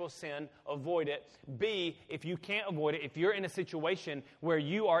sexual sin, avoid it. B, if you can't avoid it, if you're in a situation where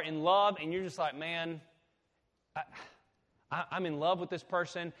you are in love and you're just like, man, I'm in love with this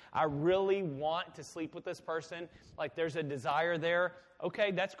person. I really want to sleep with this person. Like there's a desire there.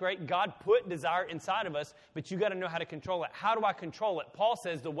 Okay, that's great. God put desire inside of us, but you got to know how to control it. How do I control it? Paul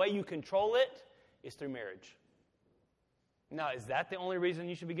says the way you control it is through marriage. Now, is that the only reason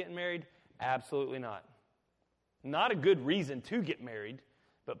you should be getting married? Absolutely not. Not a good reason to get married,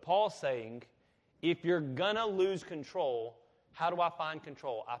 but Paul's saying if you're going to lose control, how do I find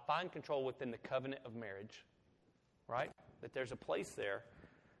control? I find control within the covenant of marriage, right? That there's a place there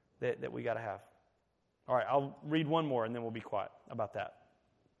that we got to have. All right, I'll read one more and then we'll be quiet about that.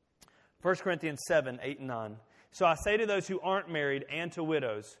 1 Corinthians 7, 8 and 9. So I say to those who aren't married and to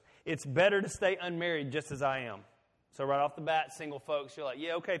widows, it's better to stay unmarried just as I am. So right off the bat, single folks, you're like,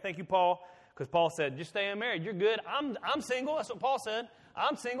 yeah, okay, thank you, Paul. Because Paul said, just stay unmarried. You're good. I'm single. That's what Paul said.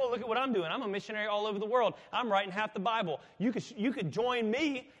 I'm single. Look at what I'm doing. I'm a missionary all over the world. I'm writing half the Bible. You could join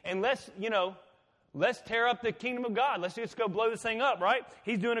me and let's tear up the kingdom of God. Let's just go blow this thing up, right?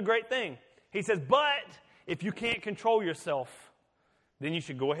 He's doing a great thing. He says, but if you can't control yourself, then you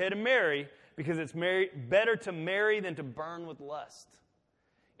should go ahead and marry, because it's better to marry than to burn with lust.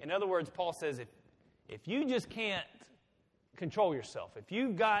 In other words, Paul says, if you just can't control yourself, if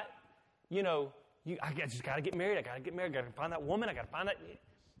you've got, I just got to get married, I got to find that woman, I got to find that.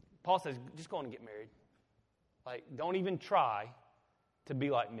 Paul says, just go on and get married. Like, don't even try to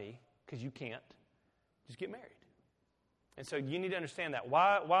be like me, because you can't. Just get married. And so you need to understand that.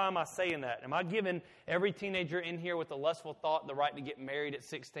 Why am I saying that? Am I giving every teenager in here with a lustful thought the right to get married at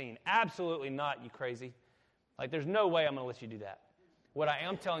 16? Absolutely not, you crazy. Like, there's no way I'm going to let you do that. What I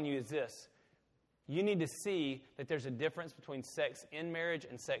am telling you is this. You need to see that there's a difference between sex in marriage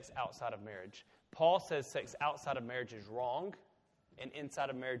and sex outside of marriage. Paul says sex outside of marriage is wrong and inside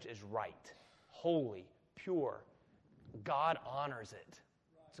of marriage is right, holy, pure. God honors it.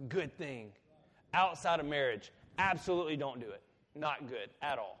 It's a good thing. Outside of marriage, absolutely don't do it. Not good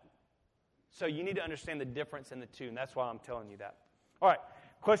at all. So you need to understand the difference in the two, and that's why I'm telling you that. All right,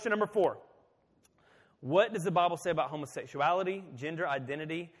 question number 4. What does the Bible say about homosexuality, gender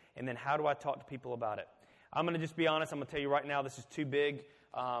identity, and then how do I talk to people about it? I'm going to just be honest. I'm going to tell you right now, this is too big.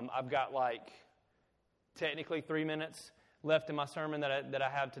 I've got technically 3 minutes left in my sermon that I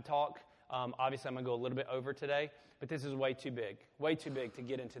have to talk. Obviously, I'm going to go a little bit over today, but this is way too big to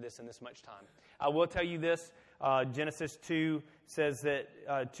get into this in this much time. I will tell you this. Genesis 2 says that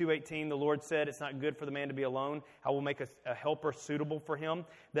 2:18, the Lord said, it's not good for the man to be alone. I will make a helper suitable for him.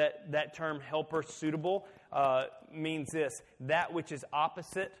 That term, helper suitable, means this: that which is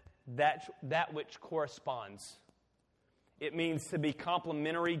opposite, that which corresponds. It means to be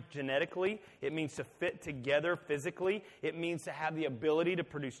complementary genetically. It means to fit together physically. It means to have the ability to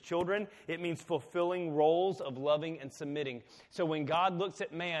produce children. It means fulfilling roles of loving and submitting. So when God looks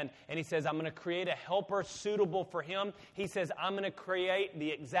at man and he says, I'm going to create a helper suitable for him, he says, I'm going to create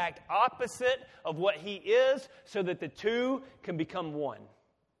the exact opposite of what he is so that the two can become one.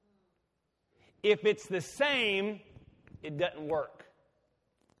 If it's the same, it doesn't work.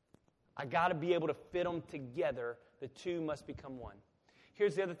 I got to be able to fit them together. The two must become one.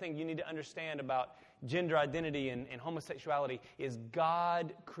 Here's the other thing you need to understand about gender identity and homosexuality is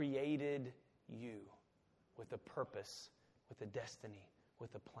God created you with a purpose, with a destiny,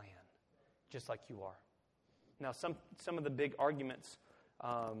 with a plan, just like you are. Now, some of the big arguments,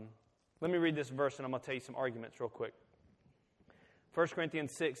 let me read this verse and I'm going to tell you some arguments real quick. 1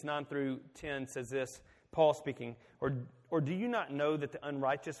 Corinthians 6, 9 through 10 says this, Paul speaking, or do you not know that the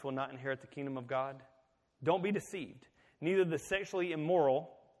unrighteous will not inherit the kingdom of God? Don't be deceived. Neither the sexually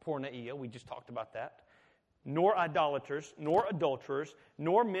immoral, porneia, we just talked about that, nor idolaters, nor adulterers,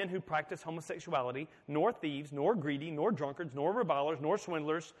 nor men who practice homosexuality, nor thieves, nor greedy, nor drunkards, nor revilers, nor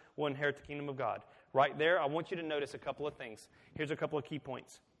swindlers will inherit the kingdom of God. Right there, I want you to notice a couple of things. Here's a couple of key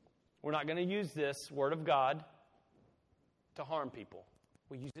points. We're not going to use this word of God to harm people.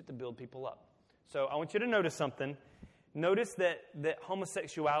 We use it to build people up. So I want you to notice something. Notice that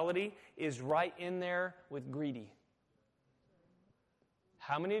homosexuality is right in there with greedy.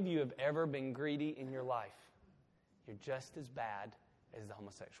 How many of you have ever been greedy in your life? You're just as bad as the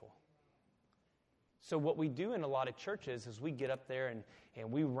homosexual. So what we do in a lot of churches is we get up there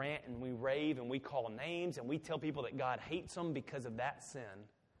and we rant and we rave and we call names and we tell people that God hates them because of that sin.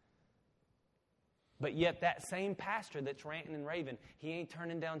 But yet that same pastor that's ranting and raving, he ain't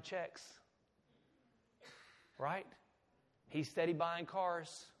turning down checks. Right? He's steady buying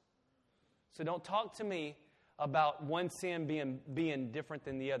cars. So don't talk to me about one sin being different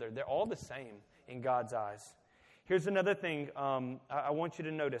than the other. They're all the same in God's eyes. Here's another thing I want you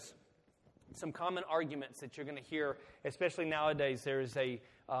to notice. Some common arguments that you're going to hear, especially nowadays. There is a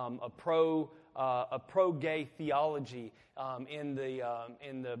pro-gay theology in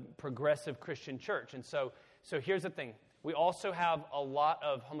the progressive Christian church, and so here's the thing: we also have a lot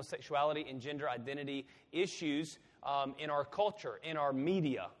of homosexuality and gender identity issues in our culture, in our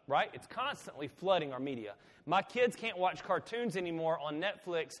media. Right? It's constantly flooding our media. My kids can't watch cartoons anymore on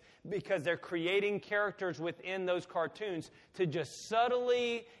Netflix because they're creating characters within those cartoons to just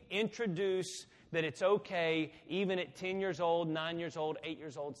subtly introduce that it's okay, even at 10 years old, 9 years old, 8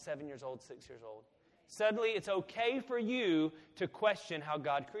 years old, 7 years old, 6 years old. Suddenly, it's okay for you to question how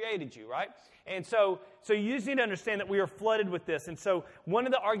God created you, right? And so you just need to understand that we are flooded with this. And so one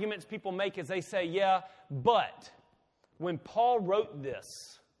of the arguments people make is they say, yeah, but when Paul wrote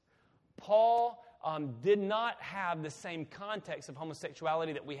this, Paul did not have the same context of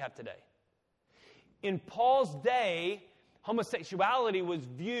homosexuality that we have today. In Paul's day, homosexuality was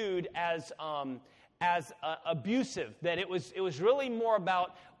viewed as abusive. That it was really more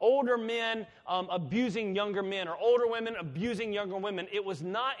about older men abusing younger men, or older women abusing younger women. It was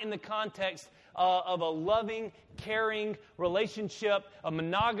not in the context of a loving, caring relationship, a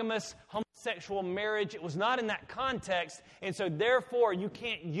monogamous homosexual marriage. It was not in that context, and so therefore you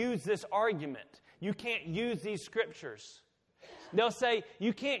can't use this argument. You can't use these scriptures. They'll say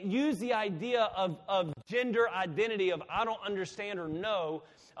you can't use the idea of gender identity, of I don't understand or know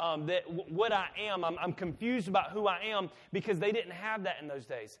that what I am. I'm confused about who I am, because they didn't have that in those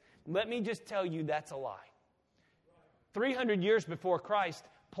days. Let me just tell you that's a lie. 300 years before Christ,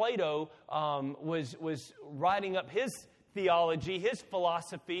 Plato was writing up his theology, his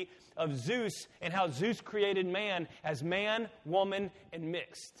philosophy of Zeus and how Zeus created man as man, woman, and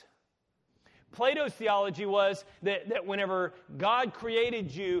mixed. Plato's theology was that whenever God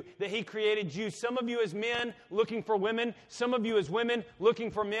created you, that He created you, some of you as men looking for women, some of you as women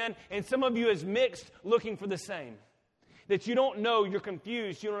looking for men, and some of you as mixed looking for the same. That you don't know, you're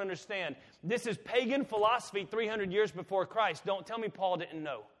confused, you don't understand. This is pagan philosophy 300 years before Christ. Don't tell me Paul didn't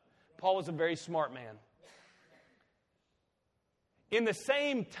know. Paul was a very smart man. In the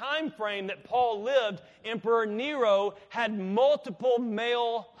same time frame that Paul lived, Emperor Nero had multiple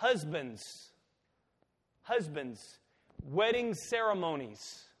male husbands, wedding ceremonies.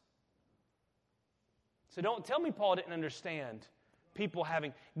 So don't tell me Paul didn't understand people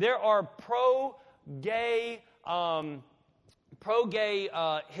having. There are pro-gay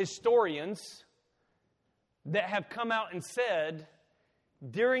historians that have come out and said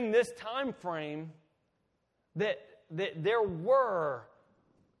during this time frame that there were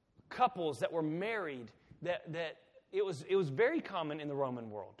couples that were married, that it was very common in the Roman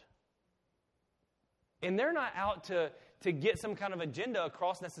world. And they're not out to get some kind of agenda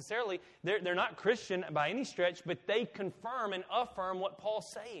across necessarily. They're not Christian by any stretch, but they confirm and affirm what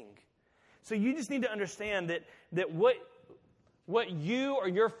Paul's saying. So you just need to understand that what you or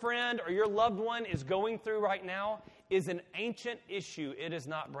your friend or your loved one is going through right now is an ancient issue. It is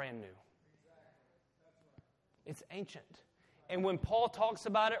not brand new. It's ancient. And when Paul talks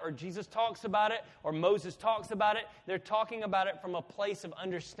about it, or Jesus talks about it, or Moses talks about it, they're talking about it from a place of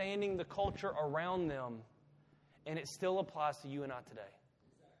understanding the culture around them. And it still applies to you and I today.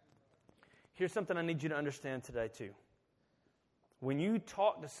 Here's something I need you to understand today too. When you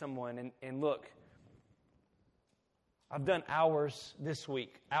talk to someone, and look, I've done hours this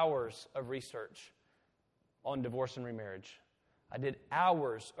week, hours of research on divorce and remarriage. I did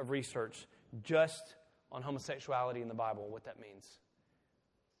hours of research just on homosexuality in the Bible, what that means.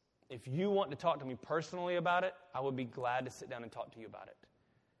 If you want to talk to me personally about it, I would be glad to sit down and talk to you about it.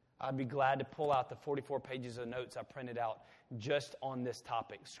 I'd be glad to pull out the 44 pages of notes I printed out just on this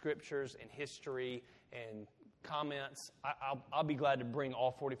topic, scriptures and history and comments. I'll be glad to bring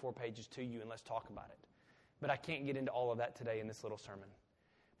all 44 pages to you and let's talk about it. But I can't get into all of that today in this little sermon.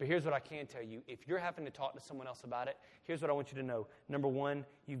 But here's what I can tell you. If you're having to talk to someone else about it, here's what I want you to know. Number one,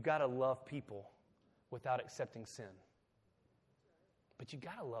 you've got to love people without accepting sin. But you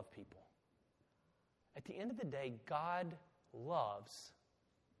got to love people. At the end of the day, God loves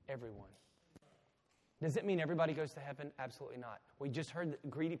everyone. Does it mean everybody goes to heaven? Absolutely not. We just heard that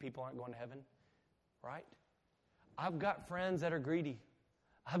greedy people aren't going to heaven, right? I've got friends that are greedy.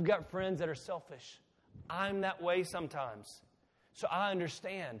 I've got friends that are selfish. I'm that way sometimes. So I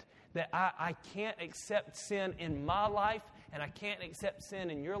understand that I can't accept sin in my life, and I can't accept sin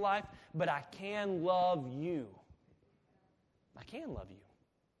in your life, but I can love you. I can love you.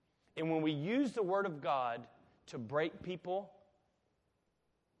 And when we use the Word of God to break people,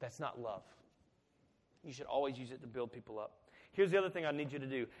 that's not love. You should always use it to build people up. Here's the other thing I need you to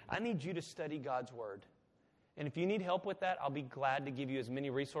do. I need you to study God's Word. And if you need help with that, I'll be glad to give you as many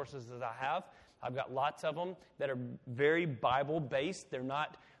resources as I have. I've got lots of them that are very Bible-based. They're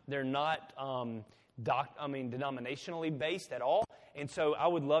not denominationally based at all. And so I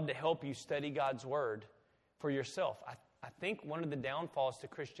would love to help you study God's Word for yourself. I think one of the downfalls to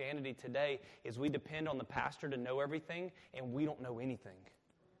Christianity today is we depend on the pastor to know everything, and we don't know anything.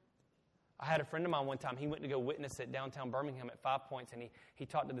 I had a friend of mine one time, he went to go witness at downtown Birmingham at 5 Points, and he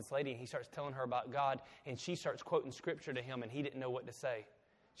talked to this lady, and he starts telling her about God, and she starts quoting Scripture to him, and he didn't know what to say.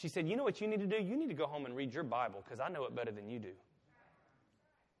 She said, you know what you need to do? You need to go home and read your Bible, because I know it better than you do.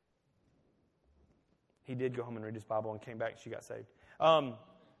 He did go home and read his Bible and came back, and she got saved.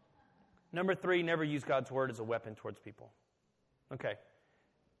 Number 3, never use God's Word as a weapon towards people. Okay.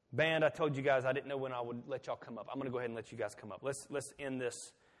 Band, I told you guys I didn't know when I would let y'all come up. I'm going to go ahead and let you guys come up. Let's end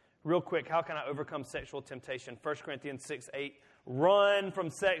this. Real quick, how can I overcome sexual temptation? 1 Corinthians 6:8. Run from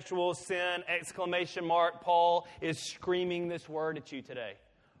sexual sin! ! Paul is screaming this word at you today.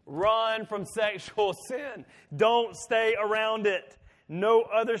 Run from sexual sin. Don't stay around it. No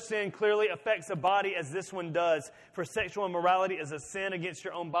other sin clearly affects the body as this one does. For sexual immorality is a sin against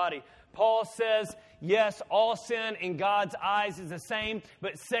your own body. Paul says, yes, all sin in God's eyes is the same,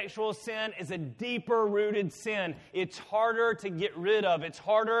 but sexual sin is a deeper rooted sin. It's harder to get rid of. It's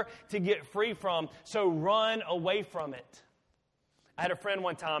harder to get free from. So run away from it. I had a friend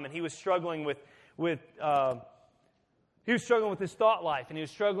one time, and he was struggling with his thought life, and he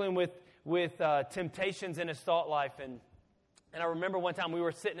was struggling with temptations in his thought life. And I remember one time we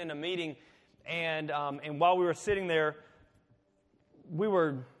were sitting in a meeting, and while we were sitting there, we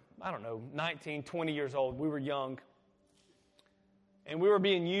were, 19, 20 years old. We were young. And we were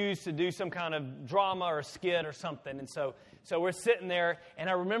being used to do some kind of drama or skit or something. And so we're sitting there, and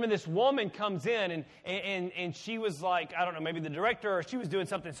I remember this woman comes in, and she was like, maybe the director, or she was doing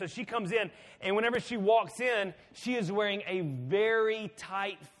something. So she comes in, and whenever she walks in, she is wearing a very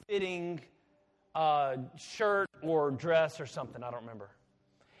tight-fitting shirt or dress or something. I don't remember.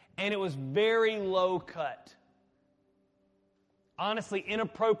 And it was very low cut. Honestly,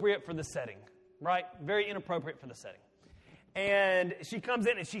 inappropriate for the setting, right? Very inappropriate for the setting. And she comes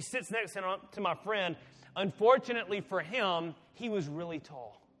in and she sits next to my friend. Unfortunately for him, he was really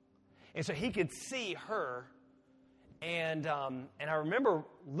tall. And so he could see her. And I remember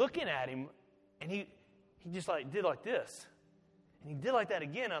looking at him, and he just did like this. And he did like that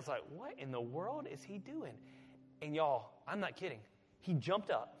again. I was like, what in the world is he doing? And y'all, I'm not kidding. He jumped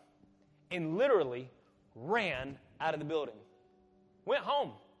up and literally ran out of the building. Went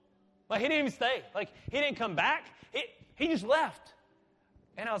home. He didn't even stay. He didn't come back. He just left.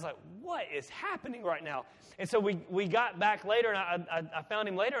 And I was like, what is happening right now? And so we got back later, and I found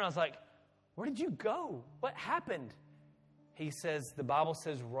him later, and I was like, where did you go? What happened? He says, the Bible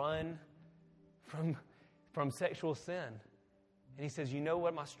says run from sexual sin. And he says, you know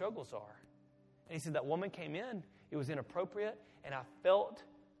what my struggles are. And he said, that woman came in. It was inappropriate, and I felt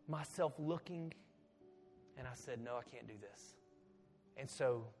myself looking, and I said, no, I can't do this. And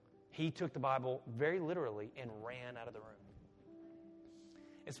so he took the Bible very literally and ran out of the room.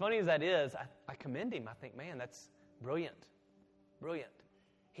 As funny as that is, I commend him. I think, man, that's brilliant. Brilliant.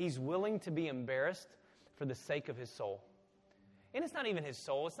 He's willing to be embarrassed for the sake of his soul. And it's not even his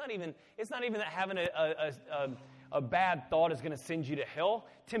soul. It's not even that having a bad thought is going to send you to hell.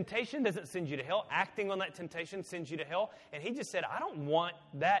 Temptation doesn't send you to hell. Acting on that temptation sends you to hell. And he just said, I don't want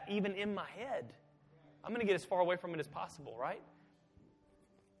that even in my head. I'm going to get as far away from it as possible, right?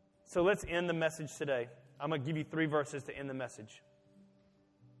 So let's end the message today. I'm going to give you 3 verses to end the message.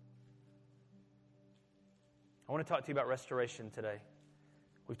 I want to talk to you about restoration today.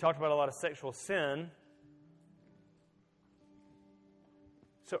 We've talked about a lot of sexual sin.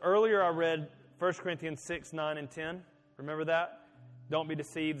 So earlier I read 1 Corinthians 6, 9, and 10. Remember that? Don't be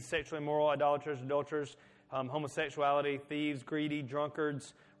deceived, sexually immoral, idolaters, adulterers, homosexuality, thieves, greedy,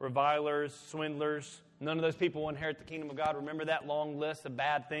 drunkards, revilers, swindlers. None of those people will inherit the kingdom of God. Remember that long list of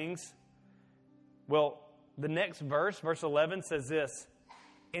bad things? Well, the next verse, verse 11, says this.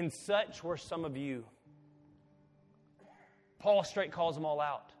 And such were some of you. Paul straight calls them all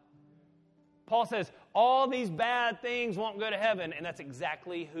out. Paul says, all these bad things won't go to heaven, and that's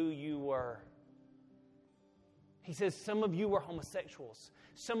exactly who you were. He says, some of you were homosexuals.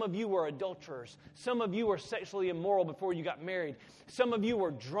 Some of you were adulterers. Some of you were sexually immoral before you got married. Some of you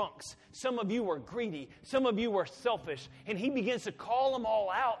were drunks. Some of you were greedy. Some of you were selfish. And he begins to call them all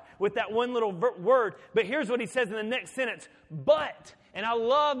out with that one little word. But here's what he says in the next sentence. But, and I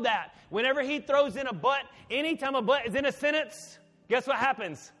love that. Whenever he throws in a but, anytime a but is in a sentence, guess what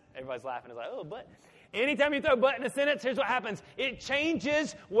happens? Everybody's laughing. It's like, oh, but. Anytime you throw but in a sentence, here's what happens. It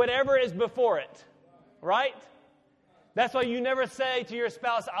changes whatever is before it. Right? That's why you never say to your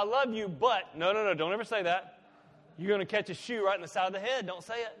spouse, I love you, but. No, don't ever say that. You're going to catch a shoe right in the side of the head. Don't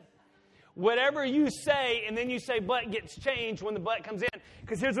say it. Whatever you say, and then you say but gets changed when the but comes in.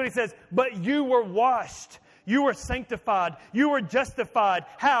 Because here's what he says. But you were washed. You were sanctified. You were justified.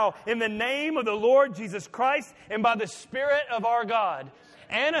 How? In the name of the Lord Jesus Christ and by the Spirit of our God.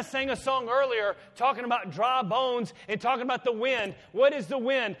 Anna sang a song earlier talking about dry bones and talking about the wind. What is the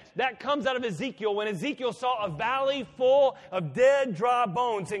wind? That comes out of Ezekiel. When Ezekiel saw a valley full of dead, dry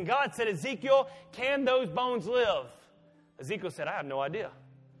bones. And God said, Ezekiel, can those bones live? Ezekiel said, I have no idea.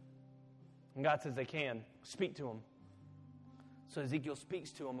 And God says they can. Speak to them. So Ezekiel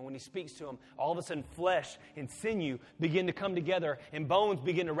speaks to him, and when he speaks to him, all of a sudden flesh and sinew begin to come together, and bones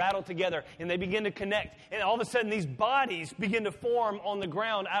begin to rattle together, and they begin to connect. And all of a sudden these bodies begin to form on the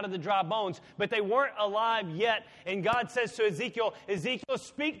ground out of the dry bones, but they weren't alive yet. And God says to Ezekiel, Ezekiel,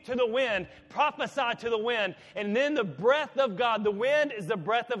 speak to the wind, prophesy to the wind. And then the breath of God, the wind is the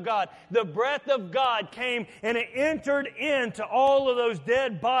breath of God. The breath of God came, and it entered into all of those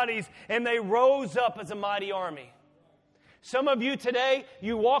dead bodies, and they rose up as a mighty army. Some of you today,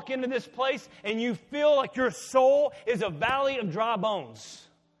 you walk into this place and you feel like your soul is a valley of dry bones.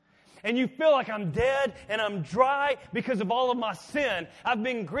 And you feel like I'm dead and I'm dry because of all of my sin. I've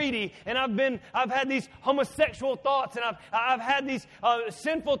been greedy and I've had these homosexual thoughts and I've had these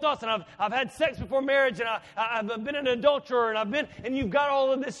sinful thoughts and I've had sex before marriage and I've been an adulterer and you've got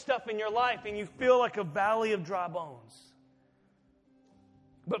all of this stuff in your life and you feel like a valley of dry bones.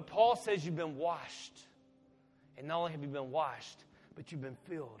 But Paul says you've been washed. And not only have you been washed, but you've been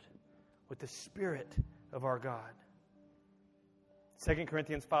filled with the Spirit of our God. 2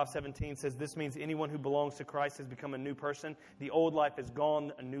 Corinthians 5:17 says, this means anyone who belongs to Christ has become a new person. The old life is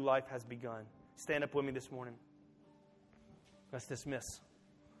gone, a new life has begun. Stand up with me this morning. Let's dismiss.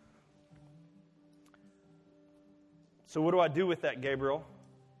 So what do I do with that, Gabriel?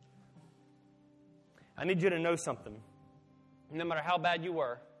 I need you to know something. No matter how bad you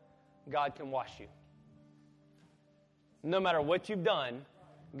were, God can wash you. No matter what you've done,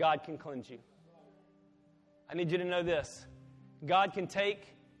 God can cleanse you. I need you to know this. God can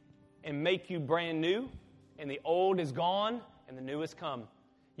take and make you brand new, and the old is gone, and the new has come.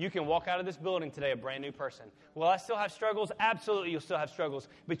 You can walk out of this building today a brand new person. Will I still have struggles? Absolutely, you'll still have struggles.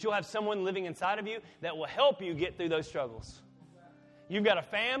 But you'll have someone living inside of you that will help you get through those struggles. You've got a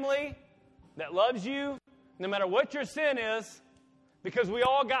family that loves you, no matter what your sin is, because we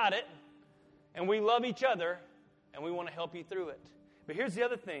all got it, and we love each other, and we want to help you through it. But here's the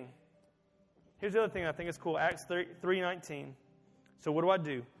other thing. Here's the other thing I think is cool. Acts 3:19. So what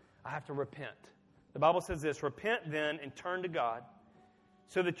do? I have to repent. The Bible says this, repent then and turn to God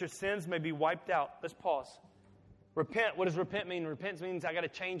so that your sins may be wiped out. Let's pause. Repent. What does repent mean? Repent means I got to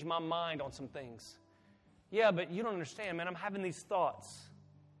change my mind on some things. Yeah, but you don't understand, man. I'm having these thoughts.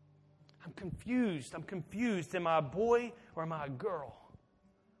 I'm confused. Am I a boy or am I a girl?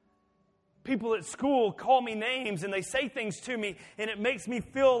 People at school call me names and they say things to me and it makes me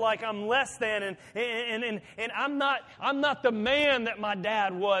feel like I'm less than and I'm not the man that my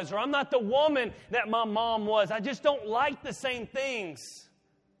dad was or I'm not the woman that my mom was. I just don't like the same things.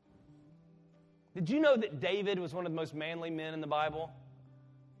 Did you know that David was one of the most manly men in the Bible?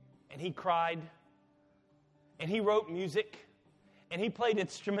 And he cried and he wrote music and he played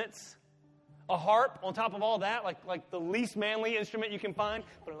instruments. A harp on top of all that, like the least manly instrument you can find.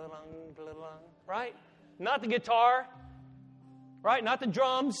 Right? Not the guitar. Right? Not the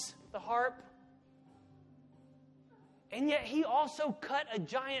drums. The harp. And yet he also cut a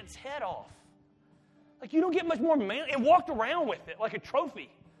giant's head off. Like you don't get much more manly. And walked around with it like a trophy.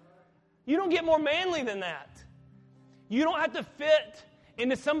 You don't get more manly than that. You don't have to fit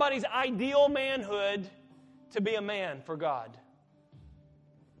into somebody's ideal manhood to be a man for God.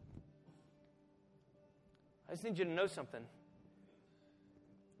 I just need you to know something.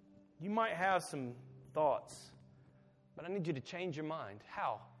 You might have some thoughts, but I need you to change your mind.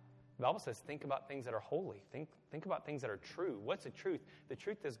 How? The Bible says think about things that are holy. Think about things that are true. What's the truth? The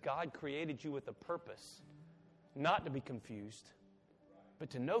truth is God created you with a purpose, not to be confused, but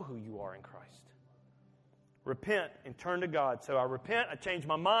to know who you are in Christ. Repent and turn to God. So I repent, I change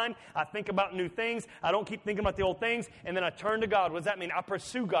my mind, I think about new things, I don't keep thinking about the old things, and then I turn to God. What does that mean? I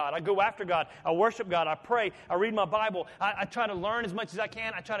pursue God, I go after God, I worship God, I pray, I read my Bible, I try to learn as much as I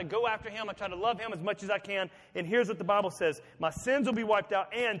can, I try to go after Him, I try to love Him as much as I can, and here's what the Bible says: my sins will be wiped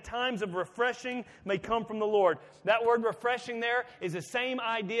out, and times of refreshing may come from the Lord. That word refreshing there is the same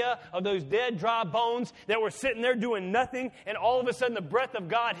idea of those dead, dry bones that were sitting there doing nothing, and all of a sudden the breath of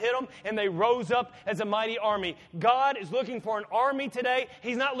God hit them, and they rose up as a mighty army. God is looking for an army today.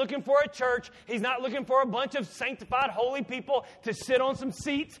 He's not looking for a church. He's not looking for a bunch of sanctified, holy people to sit on some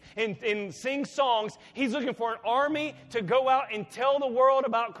seats and sing songs. He's looking for an army to go out and tell the world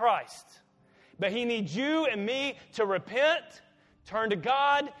about Christ. But He needs you and me to repent, turn to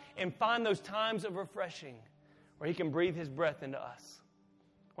God, and find those times of refreshing where He can breathe His breath into us.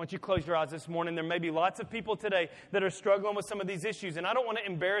 Why don't you close your eyes this morning? There may be lots of people today that are struggling with some of these issues, and I don't want to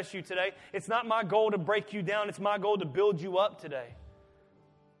embarrass you today. It's not my goal to break you down. It's my goal to build you up today.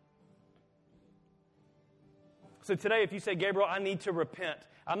 So today, if you say, Gabriel, I need to repent,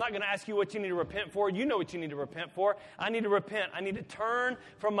 I'm not going to ask you what you need to repent for. You know what you need to repent for. I need to repent. I need to turn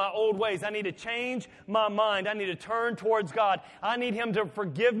from my old ways. I need to change my mind. I need to turn towards God. I need Him to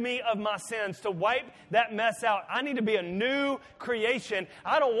forgive me of my sins, to wipe that mess out. I need to be a new creation.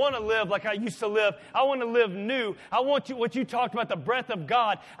 I don't want to live like I used to live. I want to live new. I want what you talked about, the breath of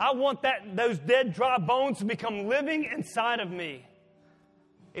God. I want those dead, dry bones to become living inside of me.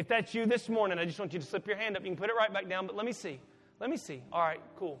 If that's you this morning, I just want you to slip your hand up. You can put it right back down, but let me see. Let me see. All right,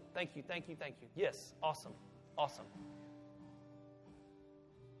 cool. Thank you, thank you, thank you. Yes, awesome, awesome.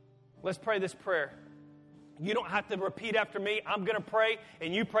 Let's pray this prayer. You don't have to repeat after me. I'm going to pray,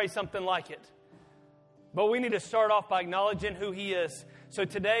 and you pray something like it. But we need to start off by acknowledging who He is. So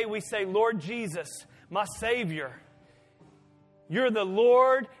today we say, Lord Jesus, my Savior. You're the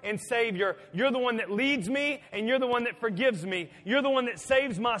Lord and Savior. You're the one that leads me, and you're the one that forgives me. You're the one that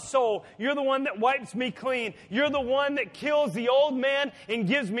saves my soul. You're the one that wipes me clean. You're the one that kills the old man and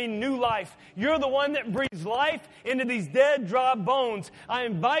gives me new life. You're the one that breathes life into these dead, dry bones. I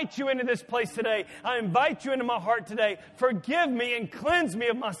invite you into this place today. I invite you into my heart today. Forgive me and cleanse me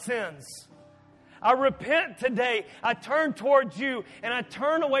of my sins. I repent today. I turn towards you, and I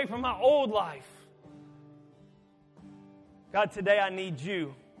turn away from my old life. God, today I need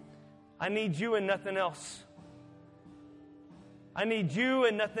you. I need you and nothing else. I need you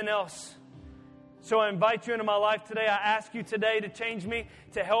and nothing else. So I invite you into my life today. I ask you today to change me,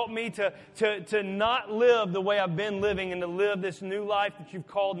 to help me to not live the way I've been living and to live this new life that you've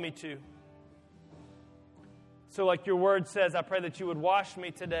called me to. So like your word says, I pray that you would wash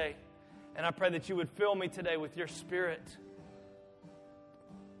me today, and I pray that you would fill me today with your Spirit.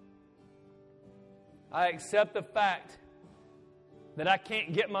 I accept the fact that I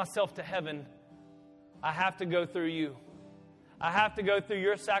can't get myself to heaven. I have to go through you. I have to go through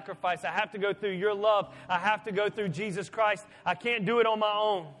your sacrifice. I have to go through your love. I have to go through Jesus Christ. I can't do it on my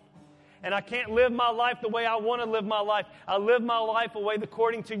own. And I can't live my life the way I want to live my life. I live my life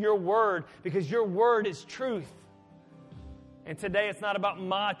according to your word, because your word is truth. And today it's not about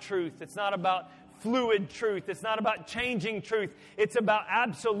my truth. It's not about fluid truth. It's not about changing truth. It's about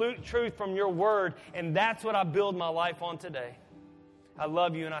absolute truth from your word. And that's what I build my life on today. I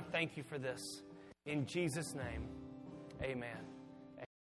love you and I thank you for this. In Jesus' name, amen.